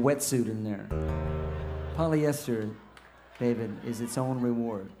 It's like a wetsuit in there. Polyester, David, is its own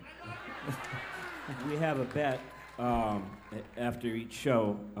reward. We have a bet after each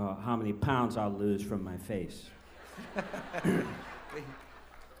show how many pounds I'll lose from my face.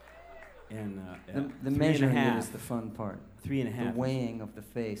 And the measuring it is the fun part. 3.5. The weighing of the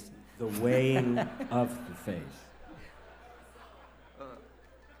face. The weighing of the face.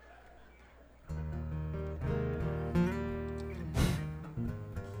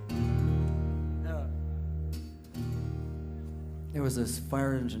 There was this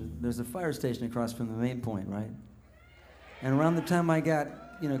fire engine. There's a fire station across from the main point, right? And around the time I got,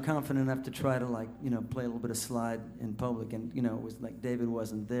 confident enough to try to play a little bit of slide in public, and it was like David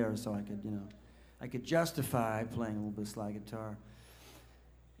wasn't there, so I could justify playing a little bit of slide guitar.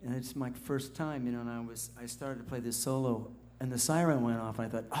 And it's my first time, and I started to play this solo, and the siren went off, and I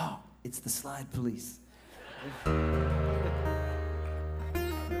thought, oh, it's the slide police.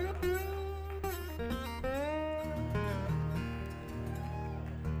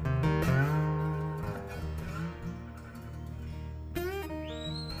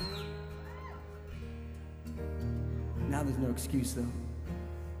 Now there's no excuse, though.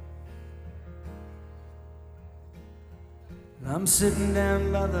 I'm sitting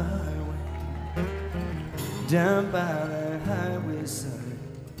down by the highway, down by the highway side.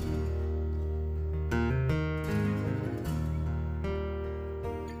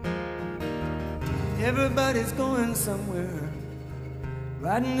 Everybody's going somewhere,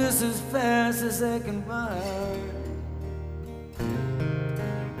 riding just as fast as they can ride.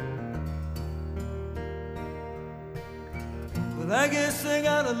 Well, I guess they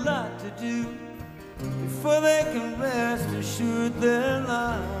got a lot to do before they can rest assured their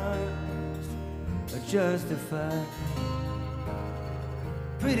lives are justified.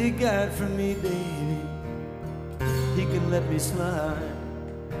 Pretty God for me, baby, he can let me slide.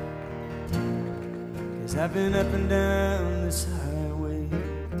 'Cause I've been up and down this highway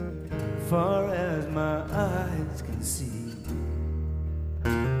far as my eyes can see.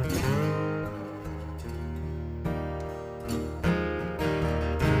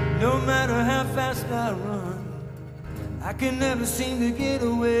 No matter how fast I run, I can never seem to get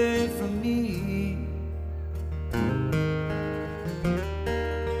away from me. And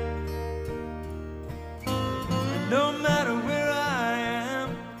no matter where I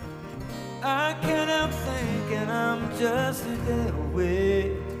am, I can't help thinking I'm just a day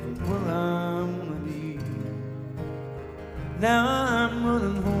away from where I wanna be. Now I'm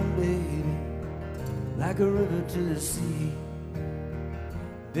running home, baby, like a river to the sea.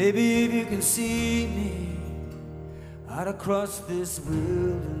 Baby, if you can see me out across this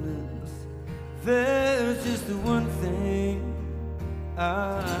wilderness, there's just the one thing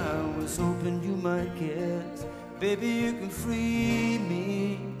I was hoping you might guess, baby, you can free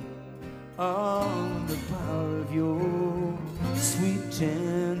me on the power of your sweet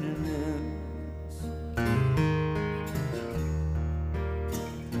tenderness.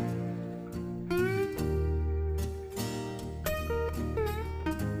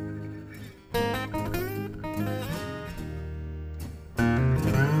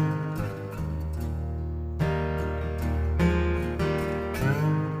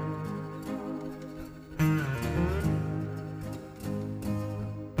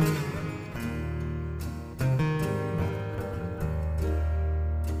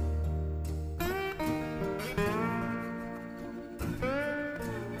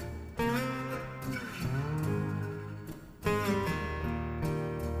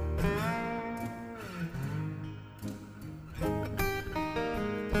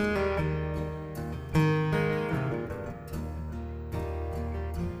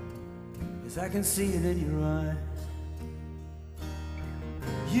 I can see it in your eyes.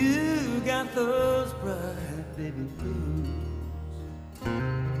 You got those bright baby blues.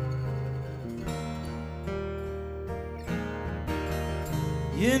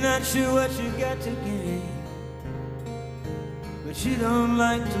 You're not sure what you got to gain, but you don't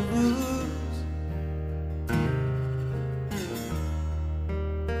like to lose.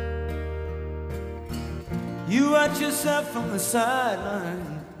 You watch yourself from the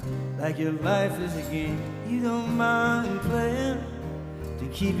sideline like your life is a game. You don't mind playing to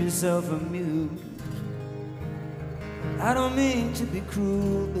keep yourself amused. I don't mean to be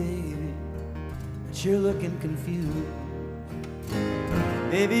cruel, baby, but you're looking confused.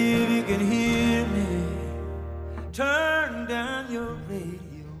 Baby, if you can hear me, turn down your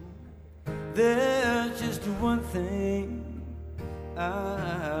radio. There's just one thing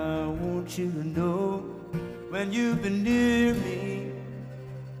I want you to know. When you've been near me,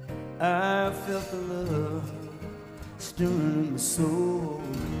 I felt the love stirring in my soul.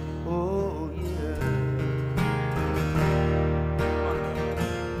 Oh, yeah.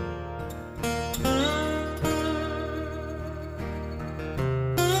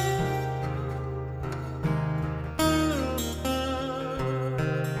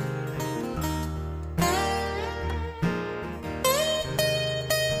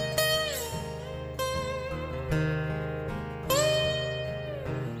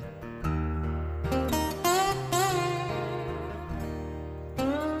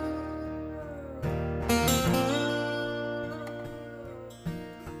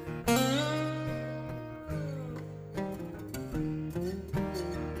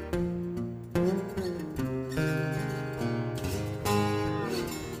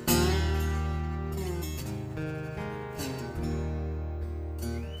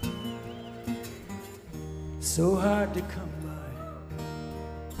 So hard to come by,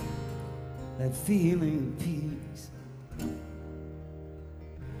 that feeling of peace.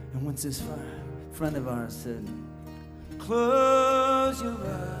 And once this friend of ours said, close your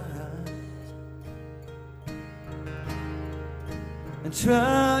eyes and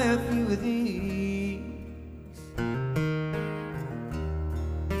try a few of these.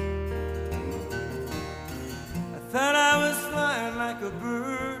 I thought I was flying like a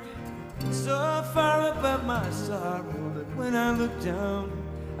bird, so far above my sorrow, but when I looked down,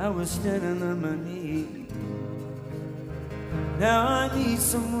 I was standing on my knees. Now I need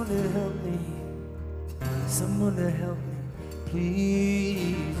someone to help me, someone to help me,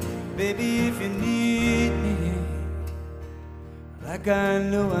 please. Baby, if you need me, like I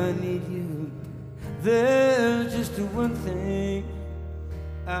know I need you, there's just one thing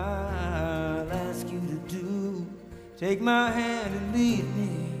I'll ask you to do. Take my hand and lead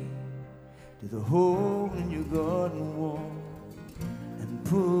me to the hole in your garden wall and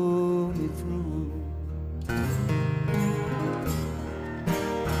pull me through.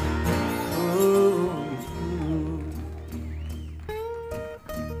 Pull me through.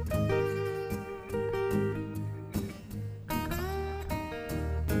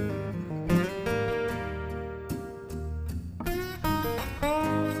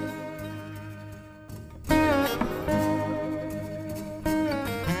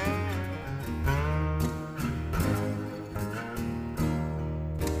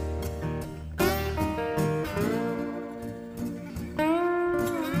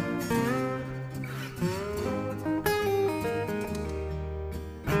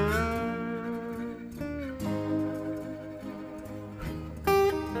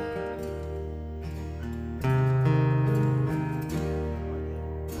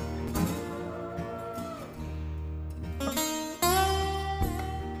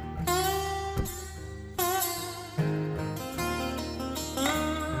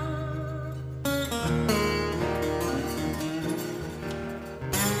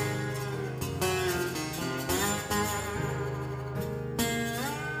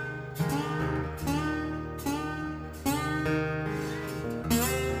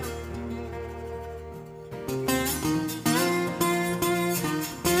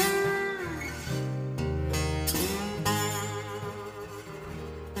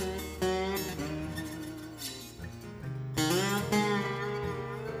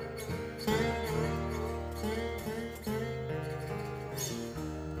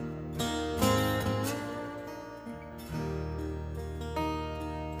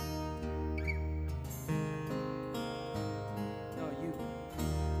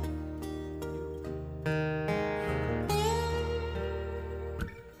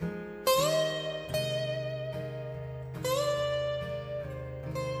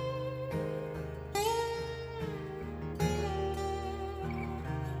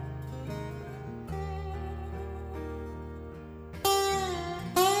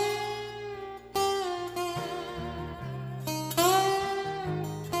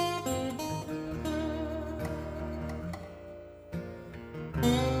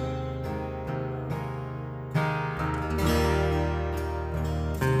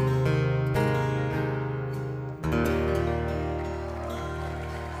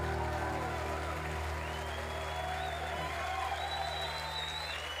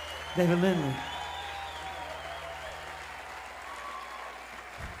 David Lindley.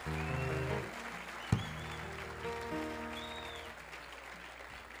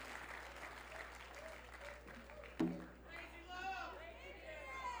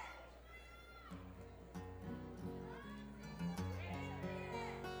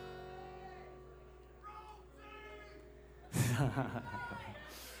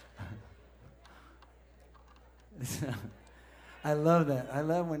 I love that. I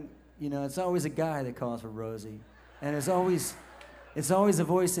love when, you know, it's always a guy that calls for Rosie. And it's always a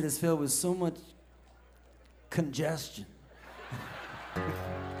voice that is filled with so much congestion.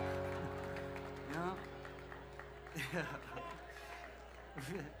 Yeah.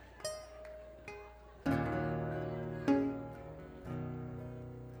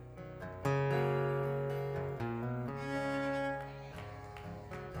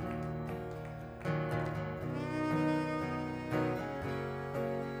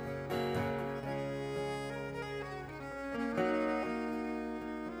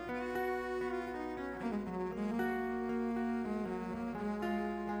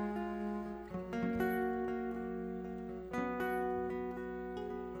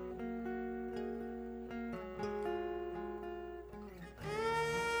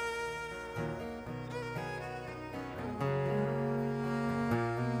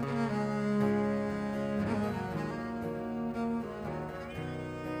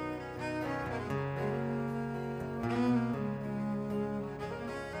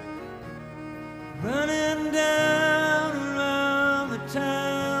 Running down around the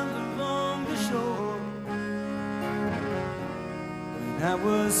towns along the shore. When I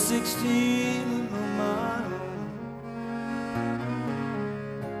was 16 with my own.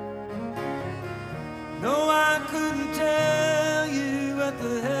 No, I couldn't tell you what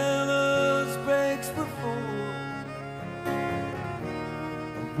the hell those breaks were for.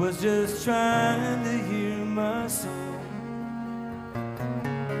 I was just trying to hear my song.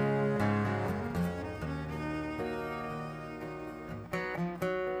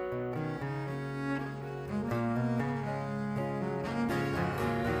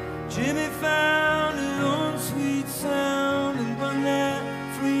 Jimmy found his own sweet sound and won that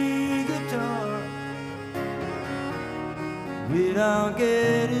free guitar. We'd all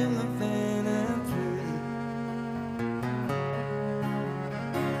get in the van and play.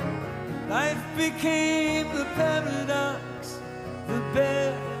 Life became the paradox, the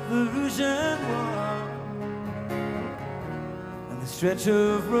bed, the rouge and noir, and the stretch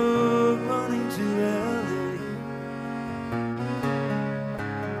of road running to LA.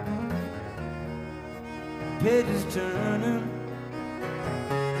 Pages turning,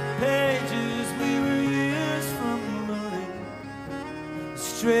 pages we were years from learning.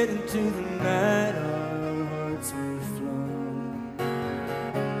 Straight into the night our hearts were flung.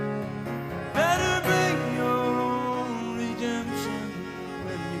 Better bring your own redemption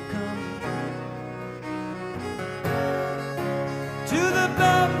when you come to the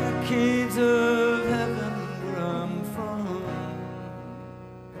barricades of heaven where I'm from.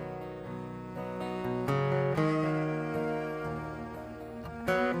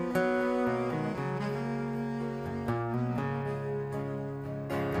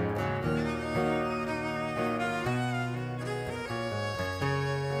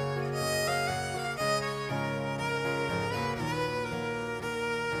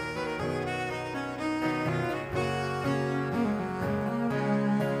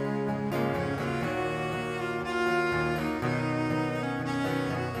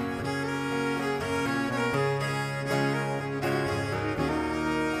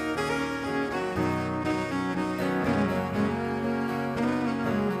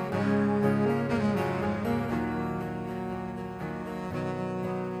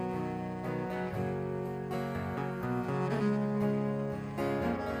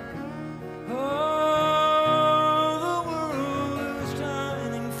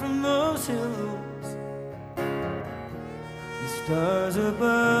 Stars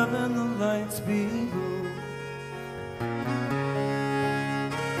above and the lights below.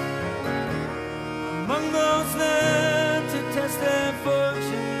 Among those there to test their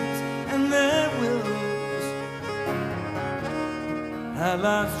fortunes and their wills, I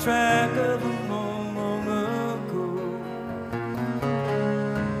lost track of them all long ago.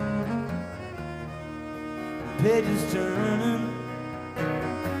 Pages turning,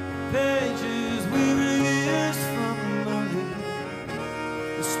 pages we were years from learning.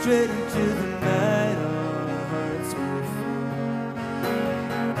 Straight into the night our hearts were full.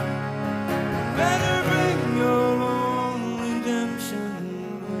 Better bring your own redemption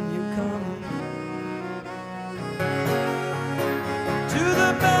when you come to the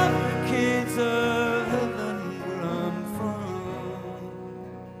battle.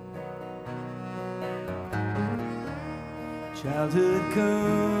 Childhood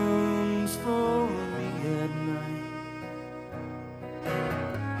comes for me at night.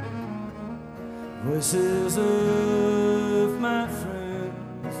 Voices of my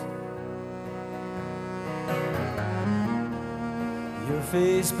friends, your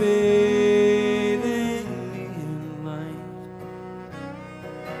face bathing me in light.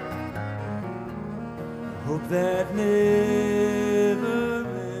 I hope that never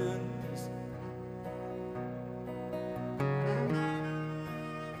ends.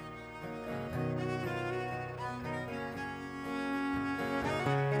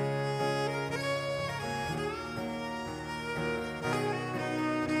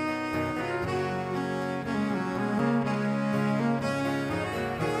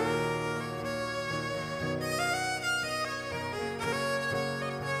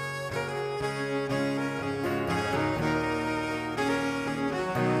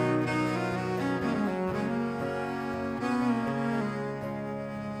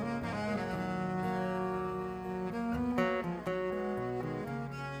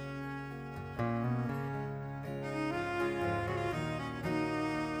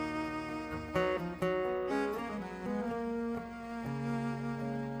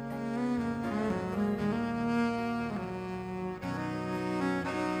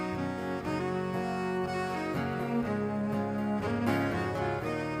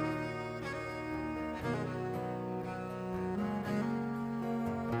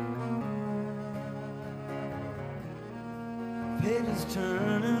 Pages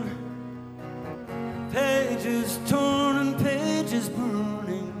turning, pages torn and pages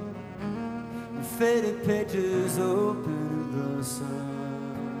burning, and faded pages open in the sun.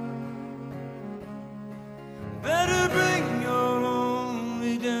 Better bring your own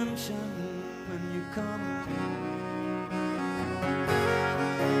redemption when you come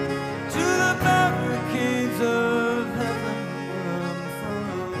to the barricades of heaven where I'm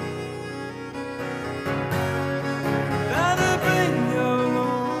from. Better bring your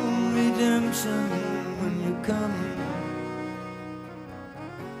own redemption when you come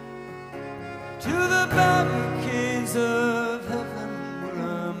to the barricades of heaven where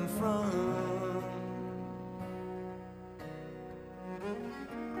I'm from.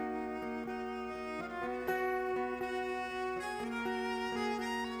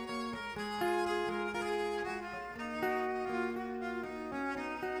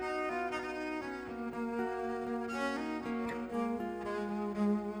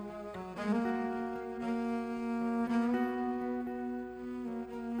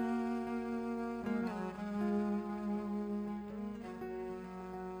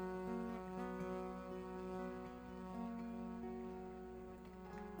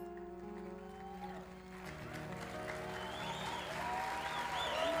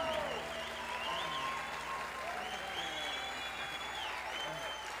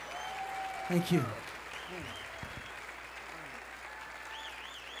 Thank you.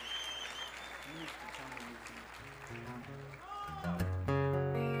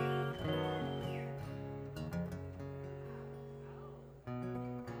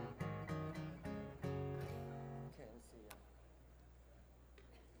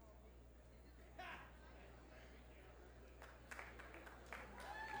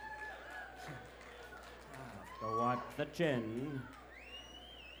 Go watch the chin.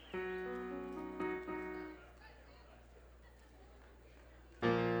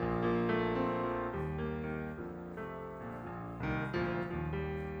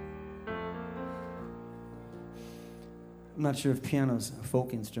 I'm not sure if piano's a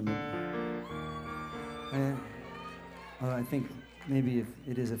folk instrument. I think maybe if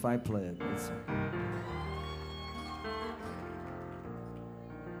it is if I play it.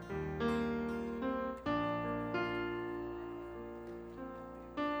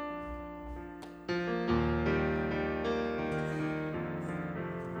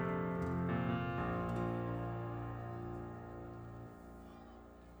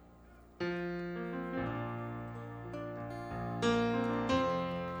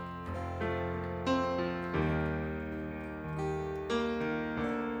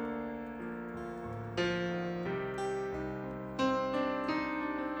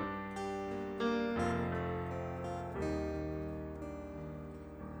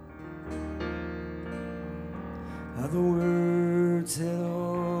 The words had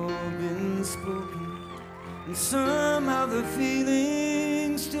all been spoken, and somehow the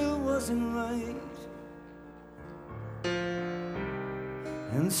feeling still wasn't right.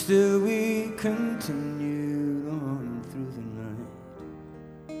 And still we continued on through the night,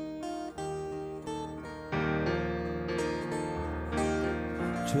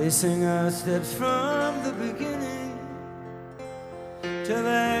 tracing our steps from the beginning, till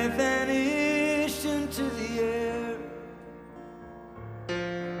they vanished into the air.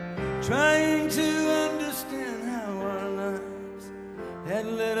 Trying to understand how our lives had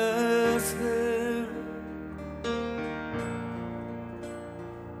led us there.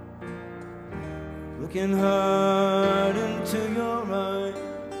 Looking hard into your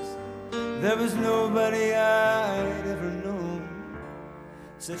eyes, there was nobody I'd ever known.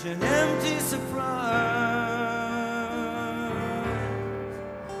 Such an empty surprise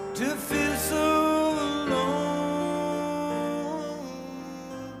to feel so alone.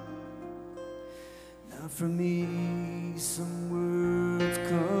 Now for me, some words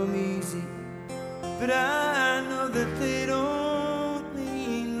come easy, but I know that they don't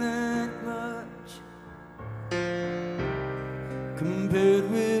mean that much compared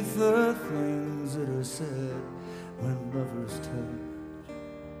with the things that are said when lovers touch.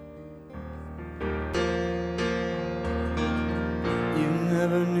 You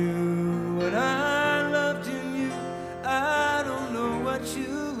never knew what I loved in you. I don't know what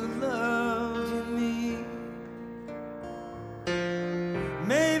you loved in me.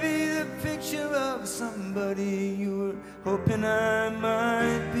 Maybe the picture of somebody you were hoping I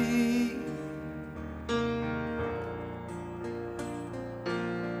might be.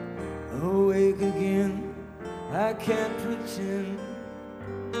 Awake again, I can't pretend,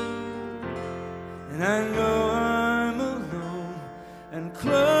 and I know I'm alone and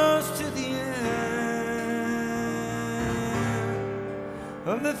close to the end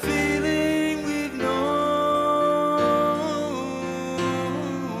of the feeling we've known.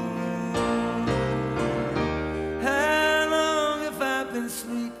 How long have I been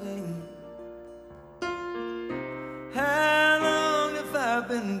sleeping? How long have I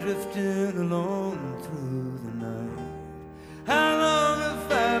been drifting along through the night? How long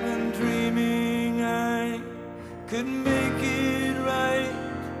have I been dreaming I could make it right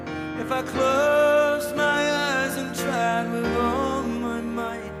if I closed my eyes and tried with all my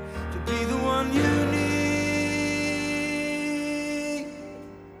might to be the one you need?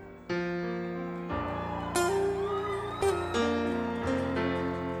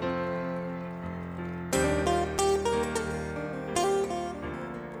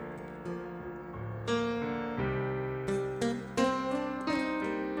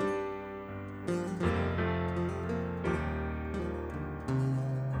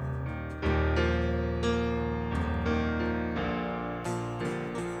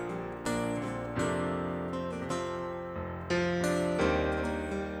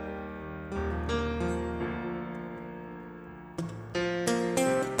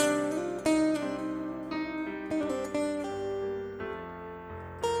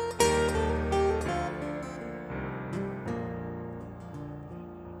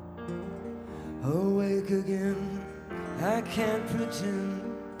 Awake again, I can't pretend,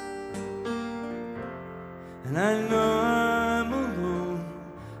 and I know I'm alone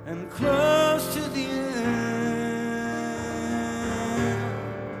and close to the end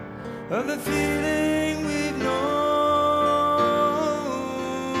of the feeling we've known.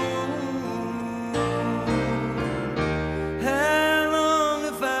 How long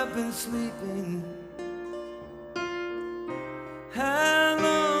have I been sleeping? How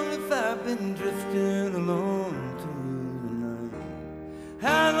long have I been drifting along through the night?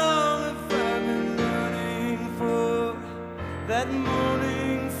 How long have I been running for that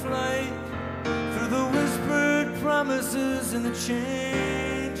morning flight through the whispered promises and the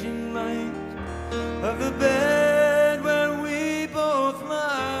changing light of the bed where we both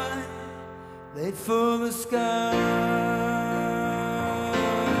lie, laid for the sky?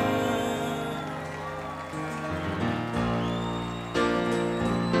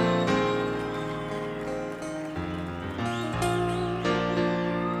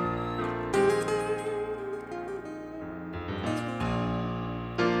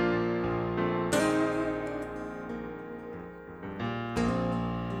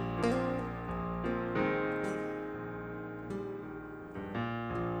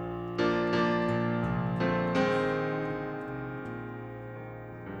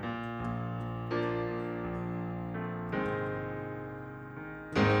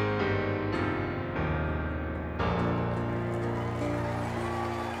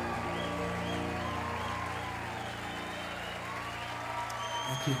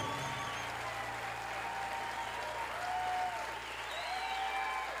 Thank you.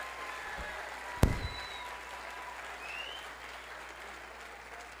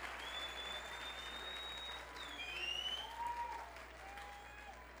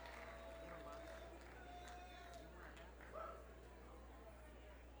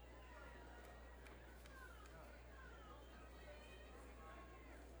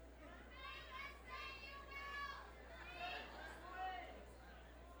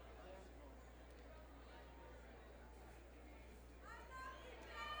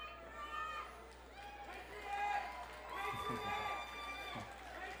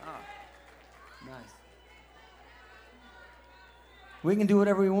 Nice. We can do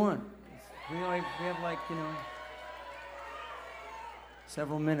whatever we want. We have like, you know,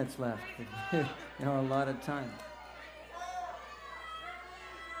 several minutes left. You know, a lot of time.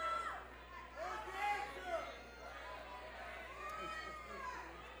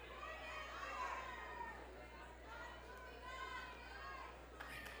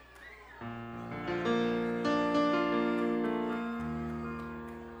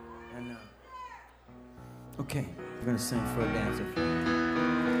 Okay, we're gonna sing for a dance.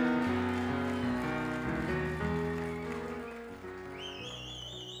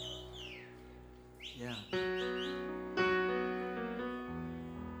 Yeah.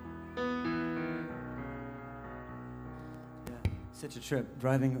 Such a trip.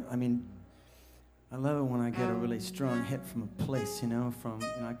 Driving, I mean, I love it when I get a really strong hit from a place, you know, from,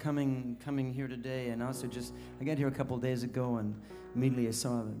 you know, coming here today, and also just, I got here a couple of days ago, and immediately I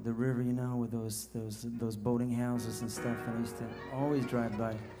saw the river, you know, with those boating houses and stuff, and I used to always drive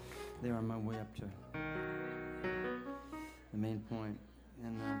by there on my way up to the main point,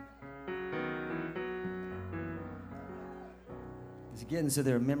 and it's getting so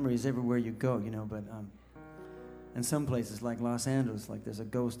there are memories everywhere you go, you know, but in some places like Los Angeles, like there's a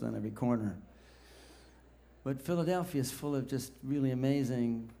ghost on every corner. But Philadelphia is full of just really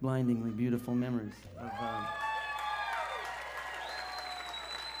amazing, blindingly beautiful memories of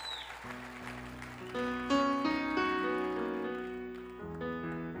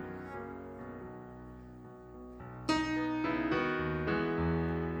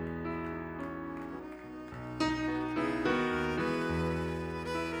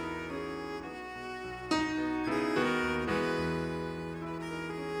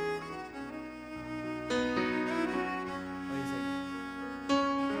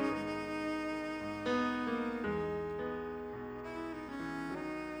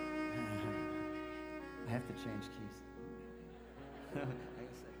I have to change keys. Hang a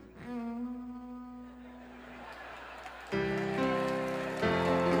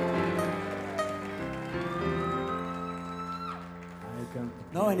second.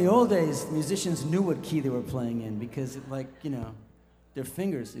 No, in the old days, musicians knew what key they were playing in because, like, you know, their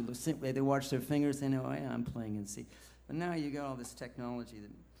fingers, they watch their fingers, they know, oh yeah, I'm playing in C. But now you got all this technology.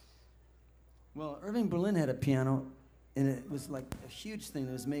 Well, Irving Berlin had a piano, and it was like a huge thing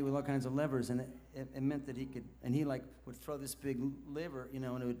that was made with all kinds of levers, and it meant that he could, and he like would throw this big lever, you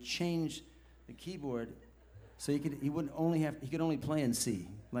know, and it would change the keyboard, so he could only play in C,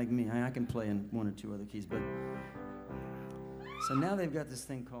 like me. I can play in one or two other keys, but so now they've got this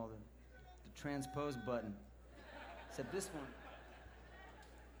thing called the transpose button, except this one.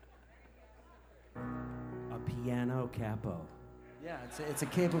 A piano capo. Yeah, it's a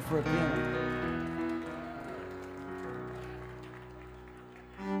capo for a piano.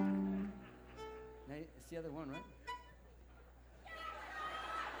 It's the other one, right?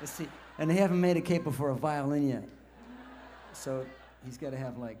 Let's see. And they haven't made a capo for a violin yet. So he's got to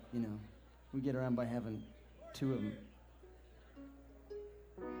have, like, you know, we get around by having two of them.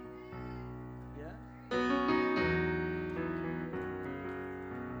 Yeah?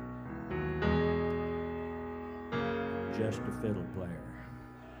 Just a fiddle player.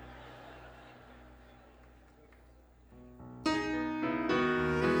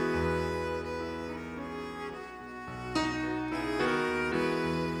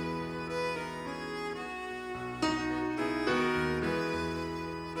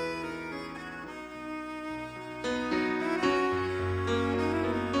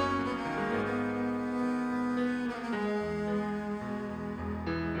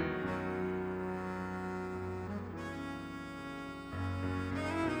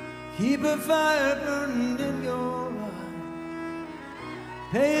 Keep a fire burning in your eye.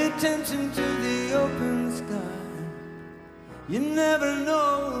 Pay attention to the open sky. You never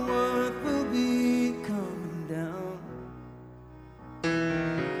know what will be coming down.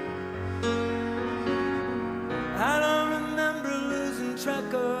 I don't remember losing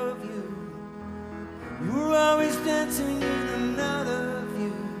track of you. You were always dancing in and out of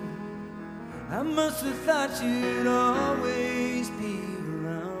view. I must have thought you'd always be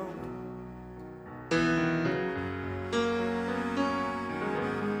around.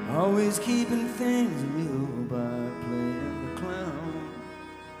 Always keeping things real by playing the clown.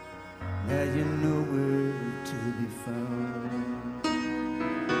 Now you know where to be found.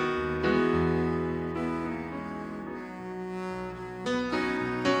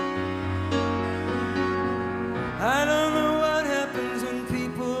 I don't know what happens when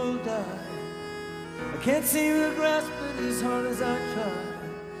people die. I can't seem to grasp it as hard as I try.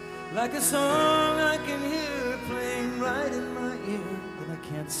 Like a song I can hear playing right in my ear, but I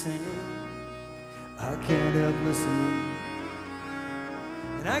can't sing it. I can't help listening,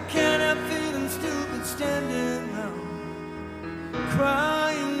 and I can't help feeling stupid standing around,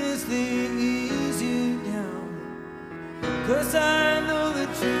 crying as they ease you down, 'cause I know that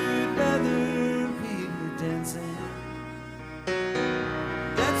you'd rather be dancing,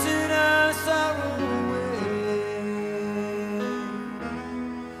 dancing our sorrow away,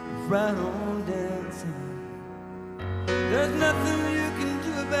 right on dancing. There's nothing you can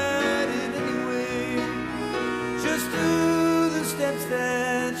do about it anyway, just do the steps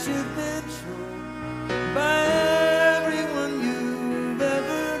that you've been shown by everyone you've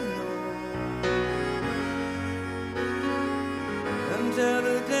ever known, until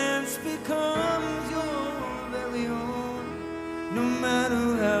the dance becomes your very own, no matter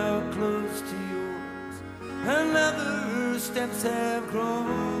how close to yours another steps have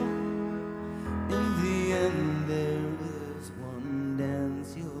grown. In the end there is one dance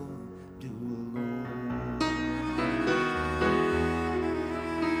you'll do alone.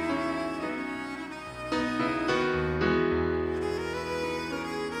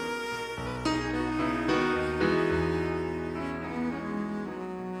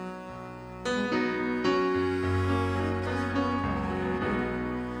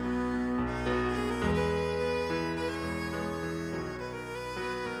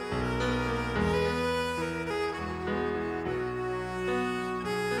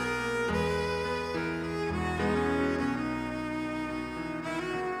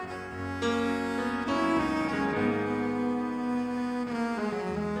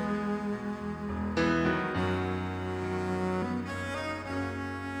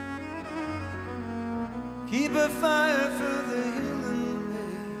 Keep a fire for the human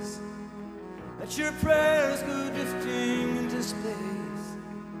race, let your prayers go drifting into space.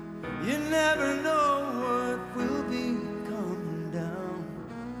 You never know what will be coming down.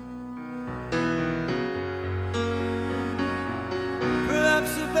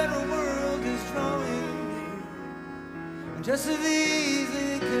 Perhaps a better world is drawing near, and just as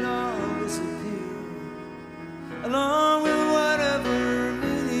easily it can all disappear, along with whatever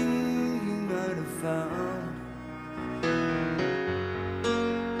meaning you might have found.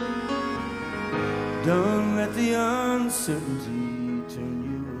 Don't let the uncertainty turn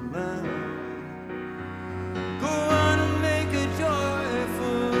you around. Go on and make a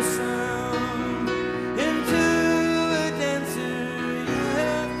joyful sound into a dancer you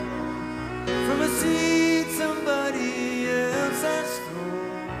have thrown from a seat somebody else has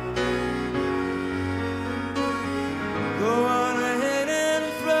thrown. Go on ahead and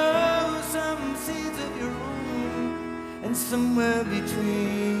throw some seeds of your own, and somewhere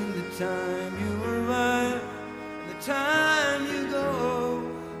between the time you arrive and the time you go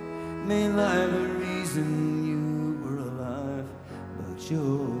may lie the reason you were alive, but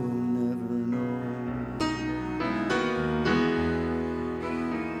you'll never know.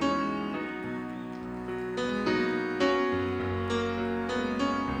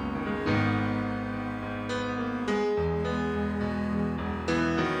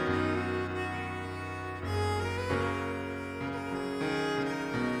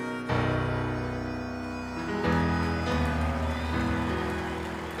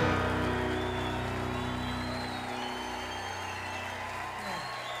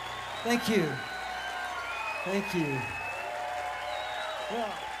 Thank you. Thank you. Well,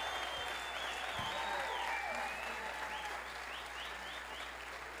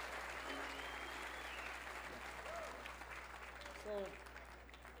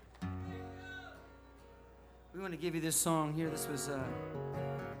 we want to give you this song here. This was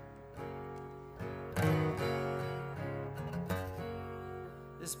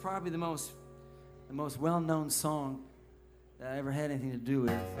this is probably the most well-known song that I ever had anything to do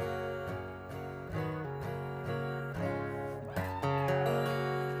with.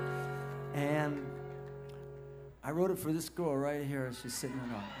 And I wrote it for this girl right here. She's sitting on,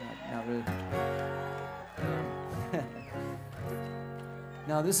 not really.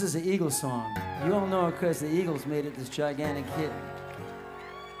 Now, this is an Eagles song. You all know it because the Eagles made it this gigantic hit.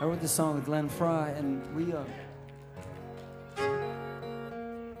 I wrote this song with Glenn Fry, and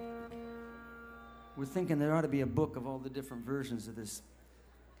we're thinking there ought to be a book of all the different versions of this,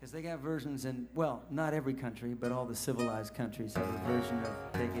 because they got versions in, well, not every country, but all the civilized countries have a version of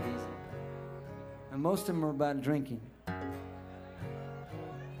Take It Easy. And most of them are about drinking.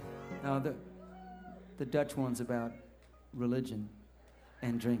 Now, the Dutch one's about religion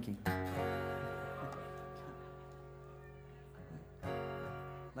and drinking.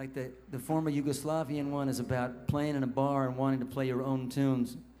 Like the former Yugoslavian one is about playing in a bar and wanting to play your own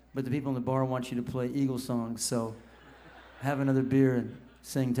tunes, but the people in the bar want you to play Eagle songs, so have another beer and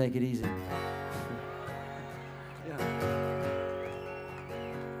sing Take It Easy.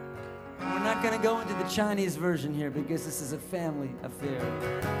 not going to go into the Chinese version here because this is a family affair.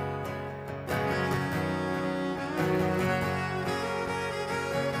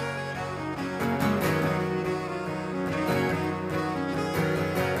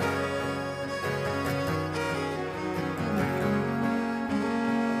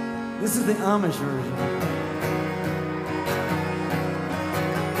 This is the Amish version.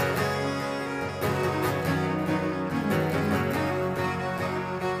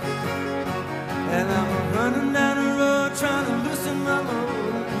 And I'm running down the road trying to loosen my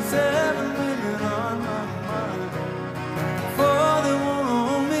load. 7 women on my mind. 4 they wanna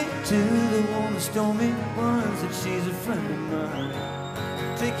own me, 2 they wanna stone me, 1 said she's a friend of mine.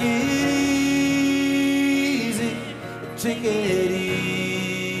 Take it easy, take it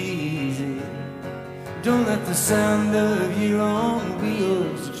easy. Don't let the sound of your own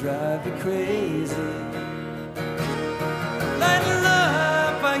wheels drive you crazy. Lighten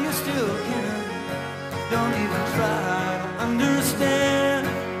up while you still can. Don't even try to understand.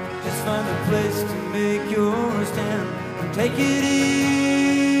 Just find a place to make your stand and take it easy.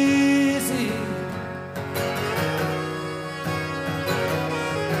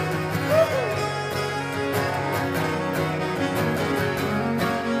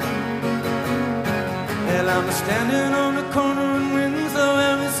 And I'm standing on the corner in Winslow,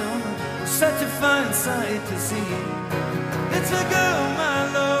 Arizona, such a fine sight to see. It's a girl, my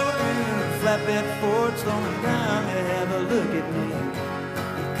lord, flatbed Ford slowing down to have a look at me.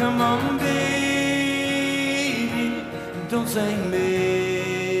 Come on, baby, don't say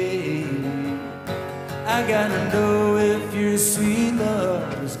maybe. I gotta know if your sweet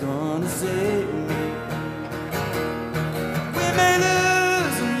love is gonna save me. We may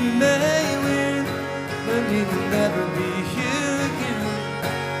lose and we may win, but we will never be here again.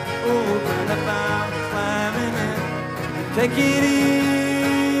 Open up, I'm climbing in. Take it easy.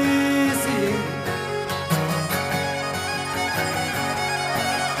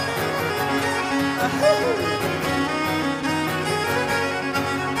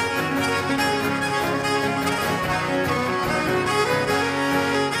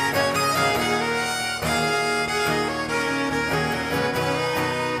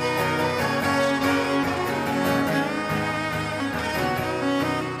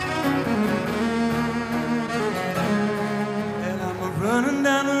 Running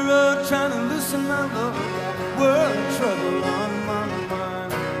down the road, trying to loosen my load. World of trouble on my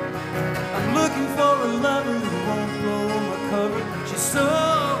mind. I'm looking for a lover who won't blow my cover. She's so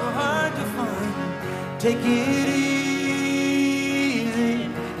hard to find. Take it easy,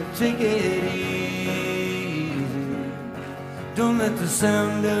 take it easy. Don't let the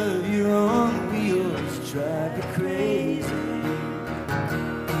sound of your own wheels drive you crazy.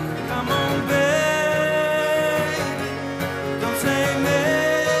 Come on, baby.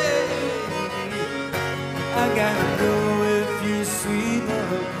 I gotta know if your sweet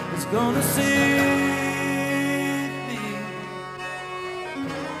love is gonna save me.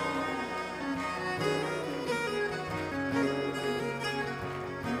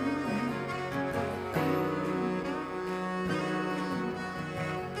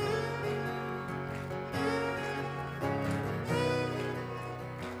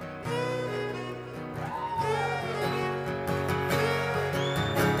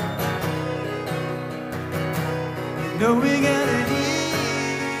 No, we got it easy.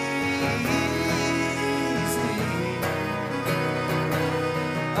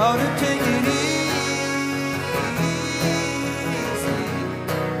 Ought to take it easy.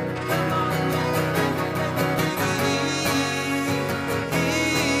 Come on,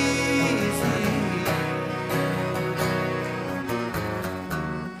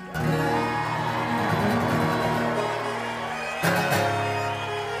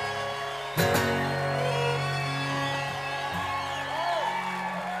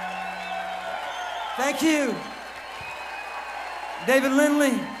 thank you, David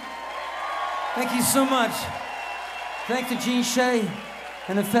Lindley. Thank you so much. Thanks to Gene Shea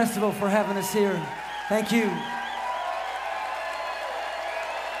and the festival for having us here. Thank you.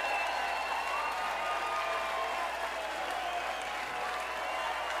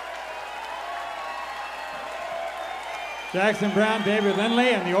 Jackson Browne, David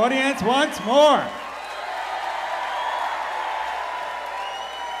Lindley, and the audience once more.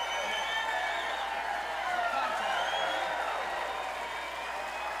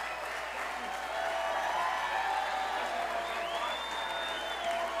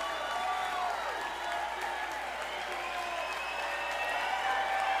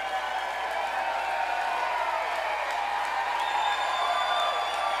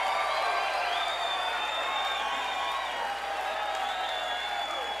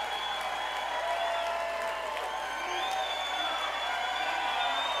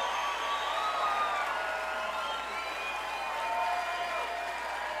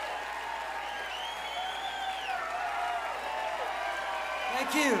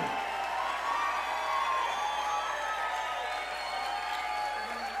 Thank you.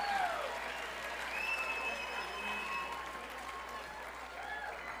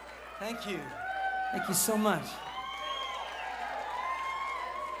 Thank you. Thank you so much.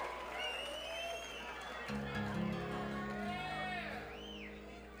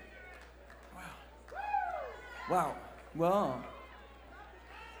 Wow. Well.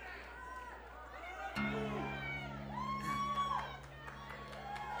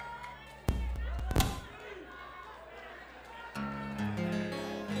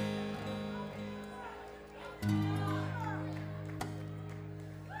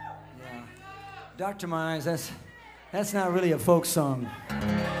 Dr. Myers, that's not really a folk song.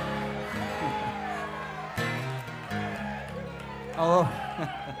 Oh.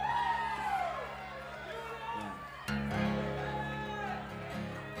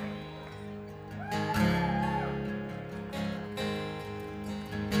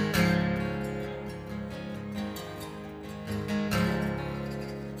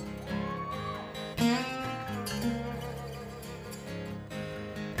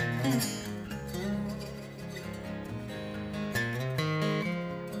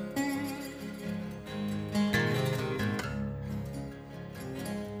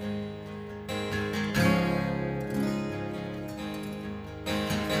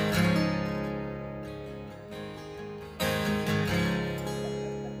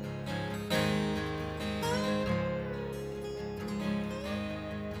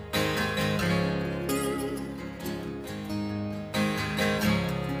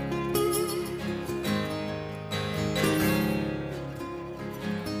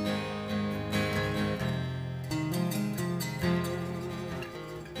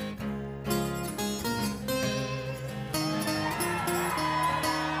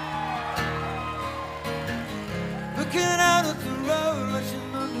 Looking out at the road,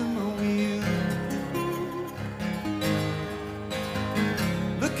 rushing under my wheel.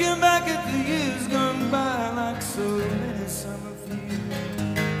 Looking back at the years gone by like so many summer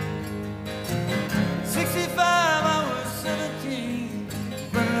fields. 65, I was 17,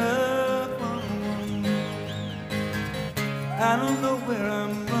 running up on one. I don't know where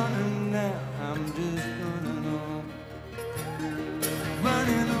I'm running now, I'm just running on.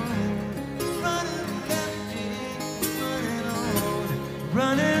 Running on.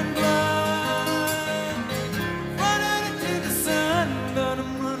 Running blind, running into the sun, but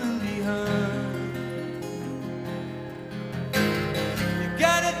I'm running behind. You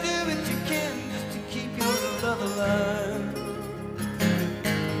gotta do what you can just to keep your love alive.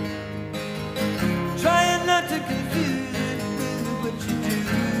 Trying not to confuse it with what you do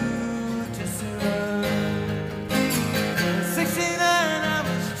to survive. At 69, I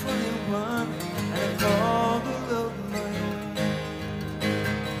was 21, and I called the road my own.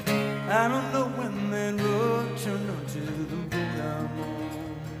 I don't know when that road turned onto the road I'm on.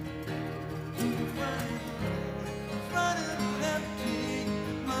 Running empty,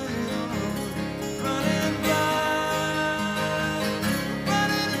 running on, running blind,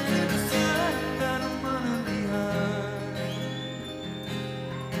 running into the sun that I'm running behind.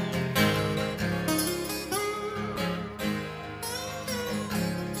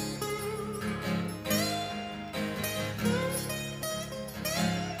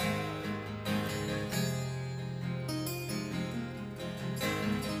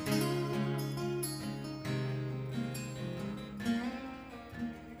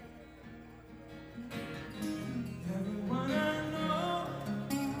 Everyone I know,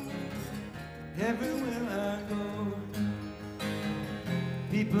 everywhere I go,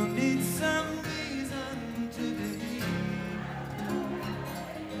 people need some reason to believe.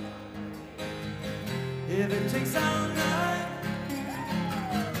 If it takes all night,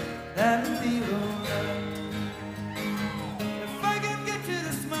 that'll be alright. If I can get you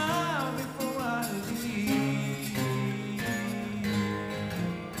to smile before I leave.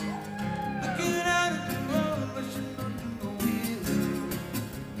 Looking out at the road, rushing under my wheels.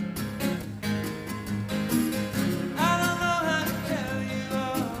 I don't know how to tell you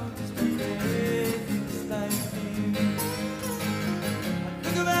all just the way this life feels. I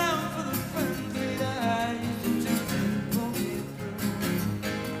look around for the friends that I used to turn to for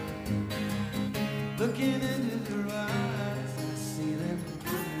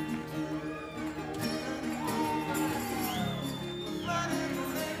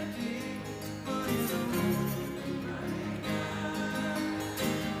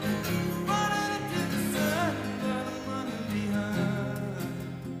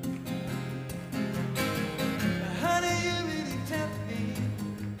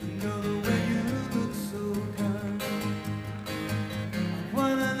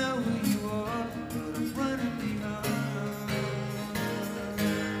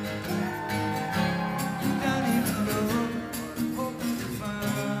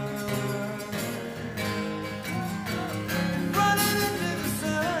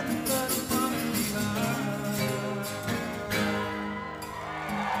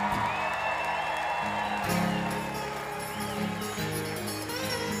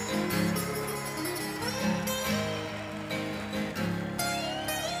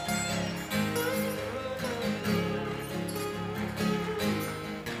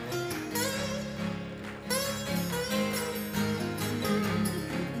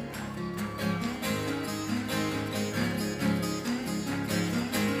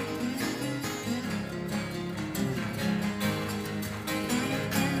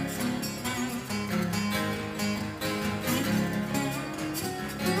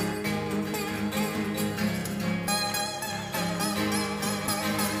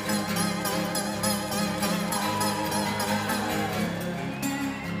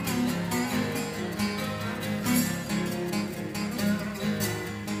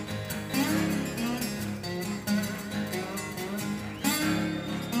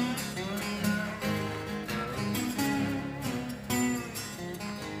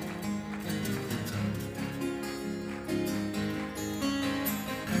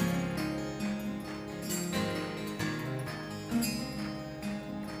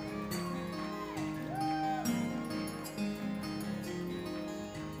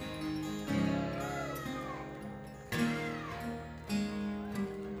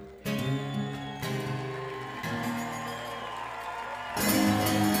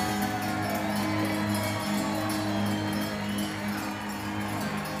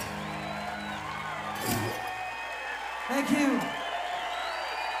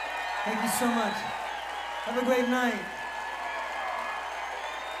Thank you so much. Have a great night.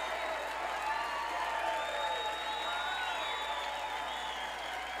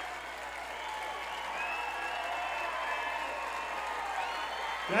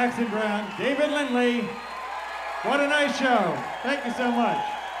 Jackson Browne, David Lindley. What a nice show. Thank you so much.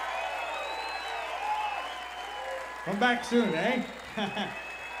 Come back soon, eh?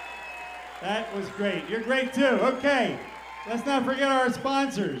 That was great. You're great too. Okay, let's not forget our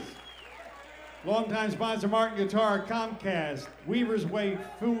sponsors. Longtime sponsor Martin Guitar, Comcast, Weaver's Way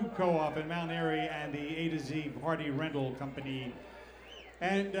Food Co-op in Mount Airy, and the A to Z Party Rental Company.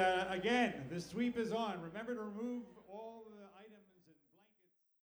 And again, the sweep is on. Remember to remove